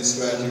understand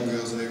strategy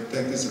wheels and they would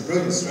think it's a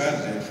brilliant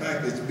strategy. In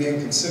fact, it's being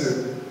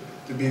considered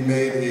to be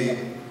made a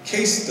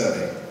case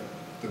study,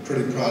 the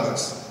Pretty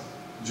Products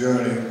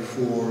journey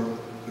for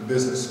the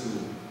business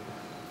school.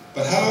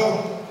 But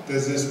how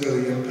does this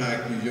really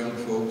impact you young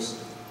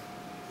folks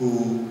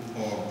who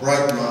are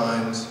bright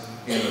minds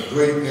in a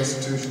great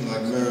institution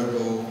like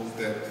Maryville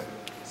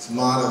that's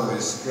motto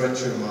is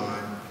stretch your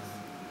mind?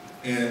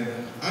 And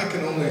I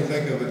can only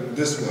think of it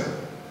this way.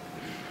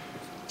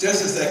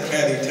 Just as that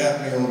caddy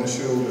tapped me on the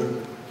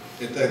shoulder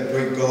at that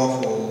great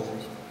golf hole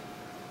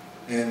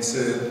and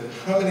said,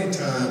 how many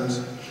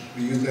times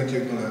do you think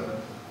you're going to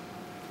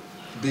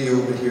be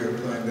over here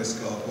playing this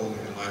golf hole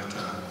in your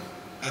lifetime.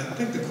 I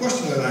think the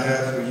question that I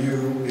have for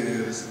you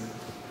is,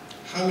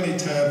 how many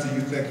times do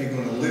you think you're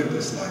going to live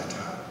this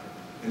lifetime?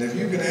 And if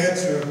you can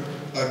answer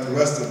like the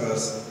rest of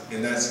us,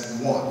 and that's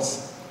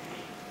once,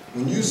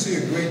 when you see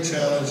a great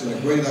challenge and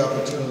a great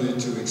opportunity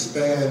to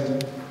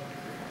expand,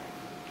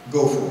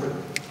 go for it.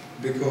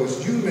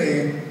 Because you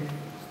may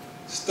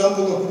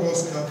stumble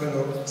across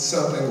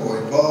something or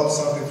evolve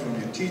something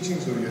from your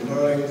teachings or your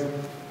learnings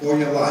or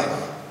your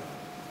life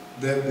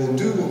that will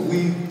do what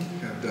we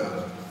have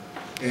done.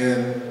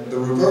 And the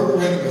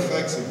reverberating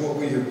effects of what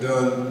we have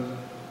done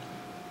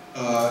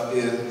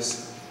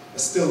is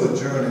still a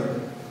journey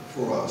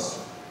for us.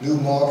 New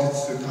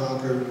markets to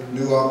conquer,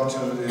 new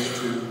opportunities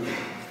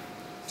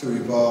to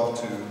evolve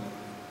to.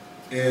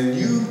 And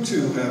you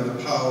too have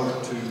the power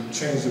to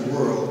change the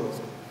world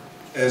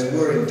as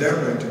we're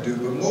endeavoring to do,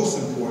 but most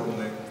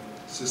importantly,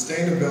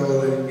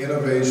 sustainability,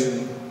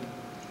 innovation,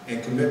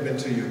 and commitment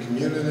to your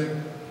community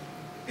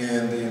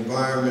and the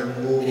environment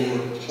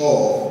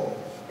overall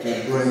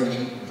will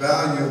bring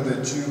value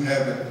that you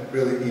haven't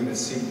really even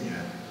seen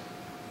yet.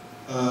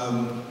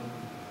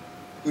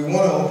 We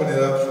want to open it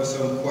up for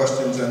some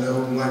questions. I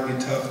know it might be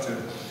tough to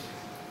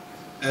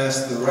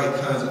ask the right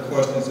kinds of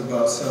questions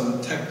about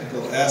some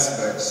technical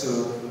aspects,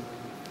 so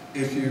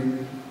if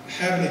you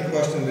have any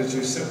questions that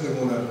you simply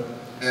want to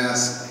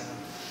ask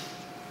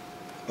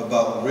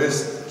about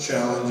risk,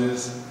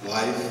 challenges,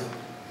 life,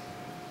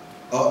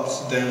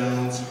 ups,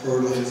 downs,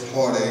 hurdles,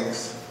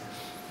 heartaches,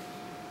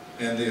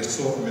 and the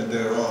assortment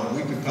thereon,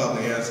 we could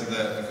probably answer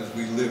that because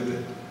we lived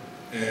it.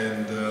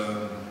 And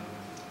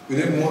we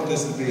didn't want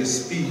this to be a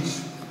speech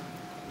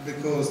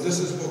because this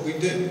is what we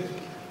did.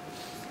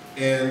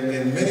 And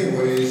in many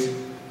ways,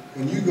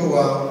 when you go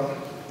out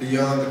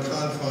beyond the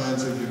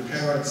confines of your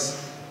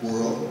parents'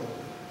 world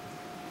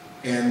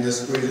and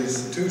this great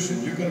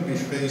institution, you're going to be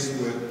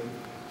faced with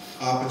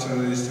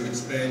opportunities to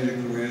expand your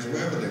careers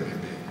wherever they may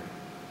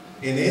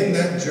be. And in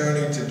that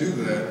journey to do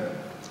that,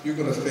 you're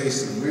going to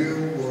face some real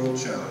world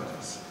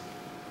challenges.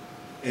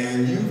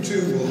 And you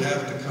too will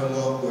have to come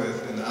up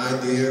with an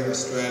idea, a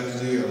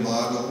strategy, a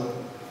model,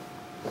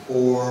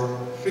 or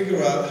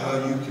figure out how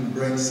you can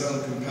bring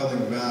some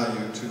compelling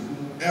value to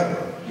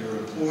whoever you're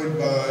employed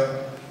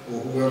by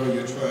or whoever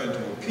you're trying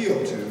to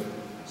appeal to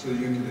so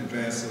you can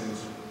advance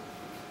those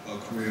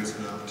careers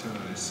and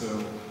opportunities.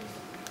 So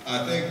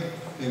I think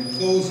in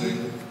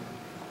closing,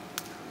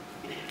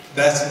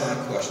 that's my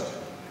question.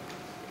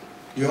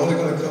 You're only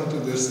going to come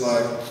through this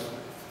life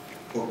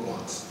but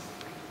once.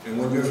 And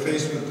when you're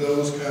faced with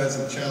those kinds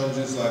of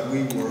challenges like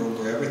we were,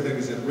 where everything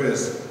is at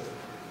risk,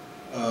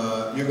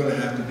 you're going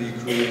to have to be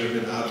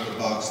creative and out of the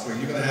box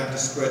thinking. You're going to have to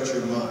stretch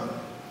your mind.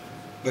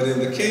 But in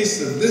the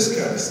case of this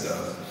kind of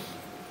stuff,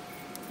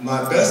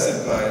 my best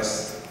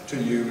advice to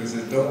you is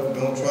that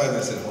don't try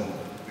this at home,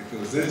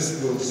 because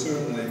this will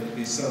certainly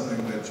be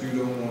something that you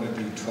don't want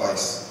to do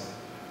twice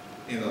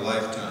in a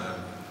lifetime,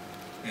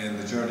 and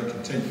the journey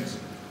continues.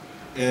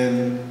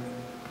 And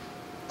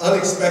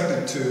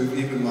unexpected to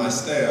even my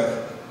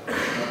staff,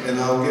 and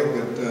I'll get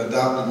with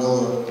Dr.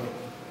 Miller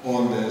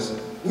on this,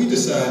 we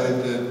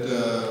decided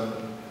that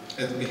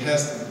at the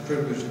behest of the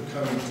privilege of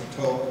coming to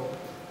talk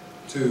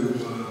to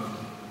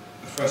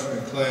the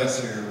freshman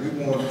class here, we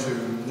wanted to,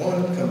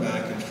 one, come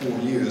back in 4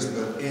 years,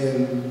 but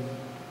in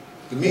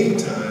the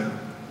meantime,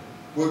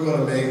 we're going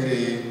to make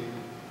a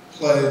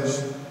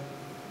pledge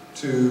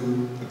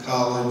to the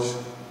college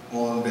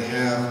on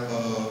behalf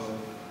of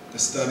the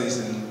studies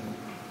in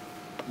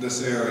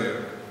this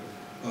area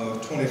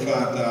of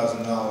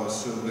 $25,000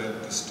 so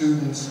that the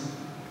students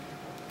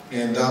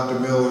and Dr.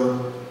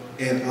 Miller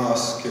and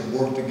us can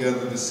work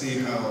together to see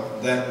how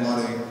that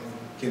money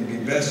can be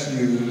best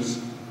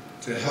used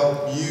to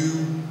help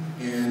you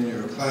and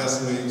your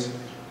classmates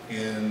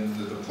and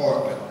the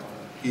department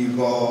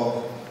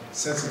evolve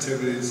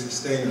sensitivity,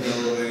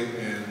 sustainability,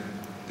 and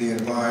the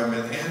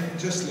environment, and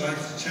just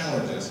life's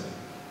challenges.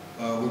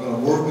 We're going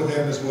to work with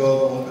him as well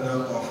to open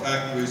up our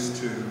factories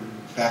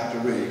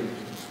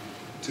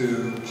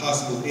to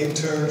possible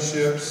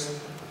internships,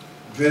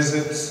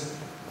 visits,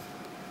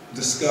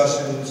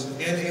 discussions,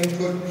 and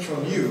input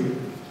from you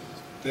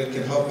that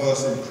can help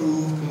us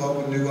improve, come up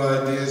with new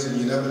ideas, and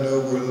you never know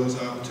where those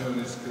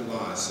opportunities could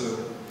lie. So,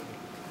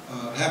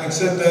 having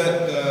said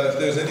that, if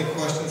there's any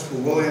questions for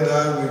Willie and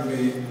I, we'd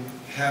be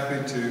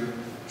happy to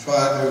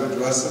try to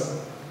address them.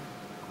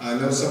 I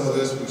know some of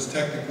this was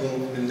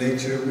technical in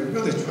nature. We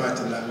really tried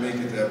to not make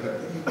it that, but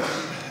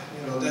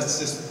you know, that's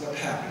just what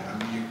happened. I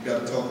mean, you've got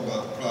to talk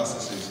about the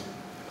processes.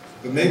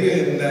 But maybe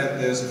in that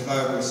there's a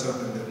fiber or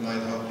something that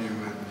might help you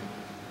in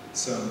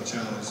some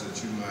challenge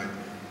that you might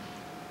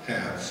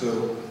have.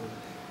 So,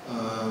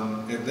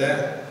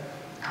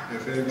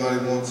 if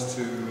anybody wants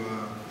to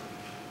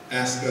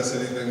ask us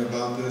anything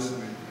about this,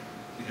 we'd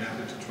be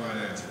happy to try and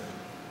answer.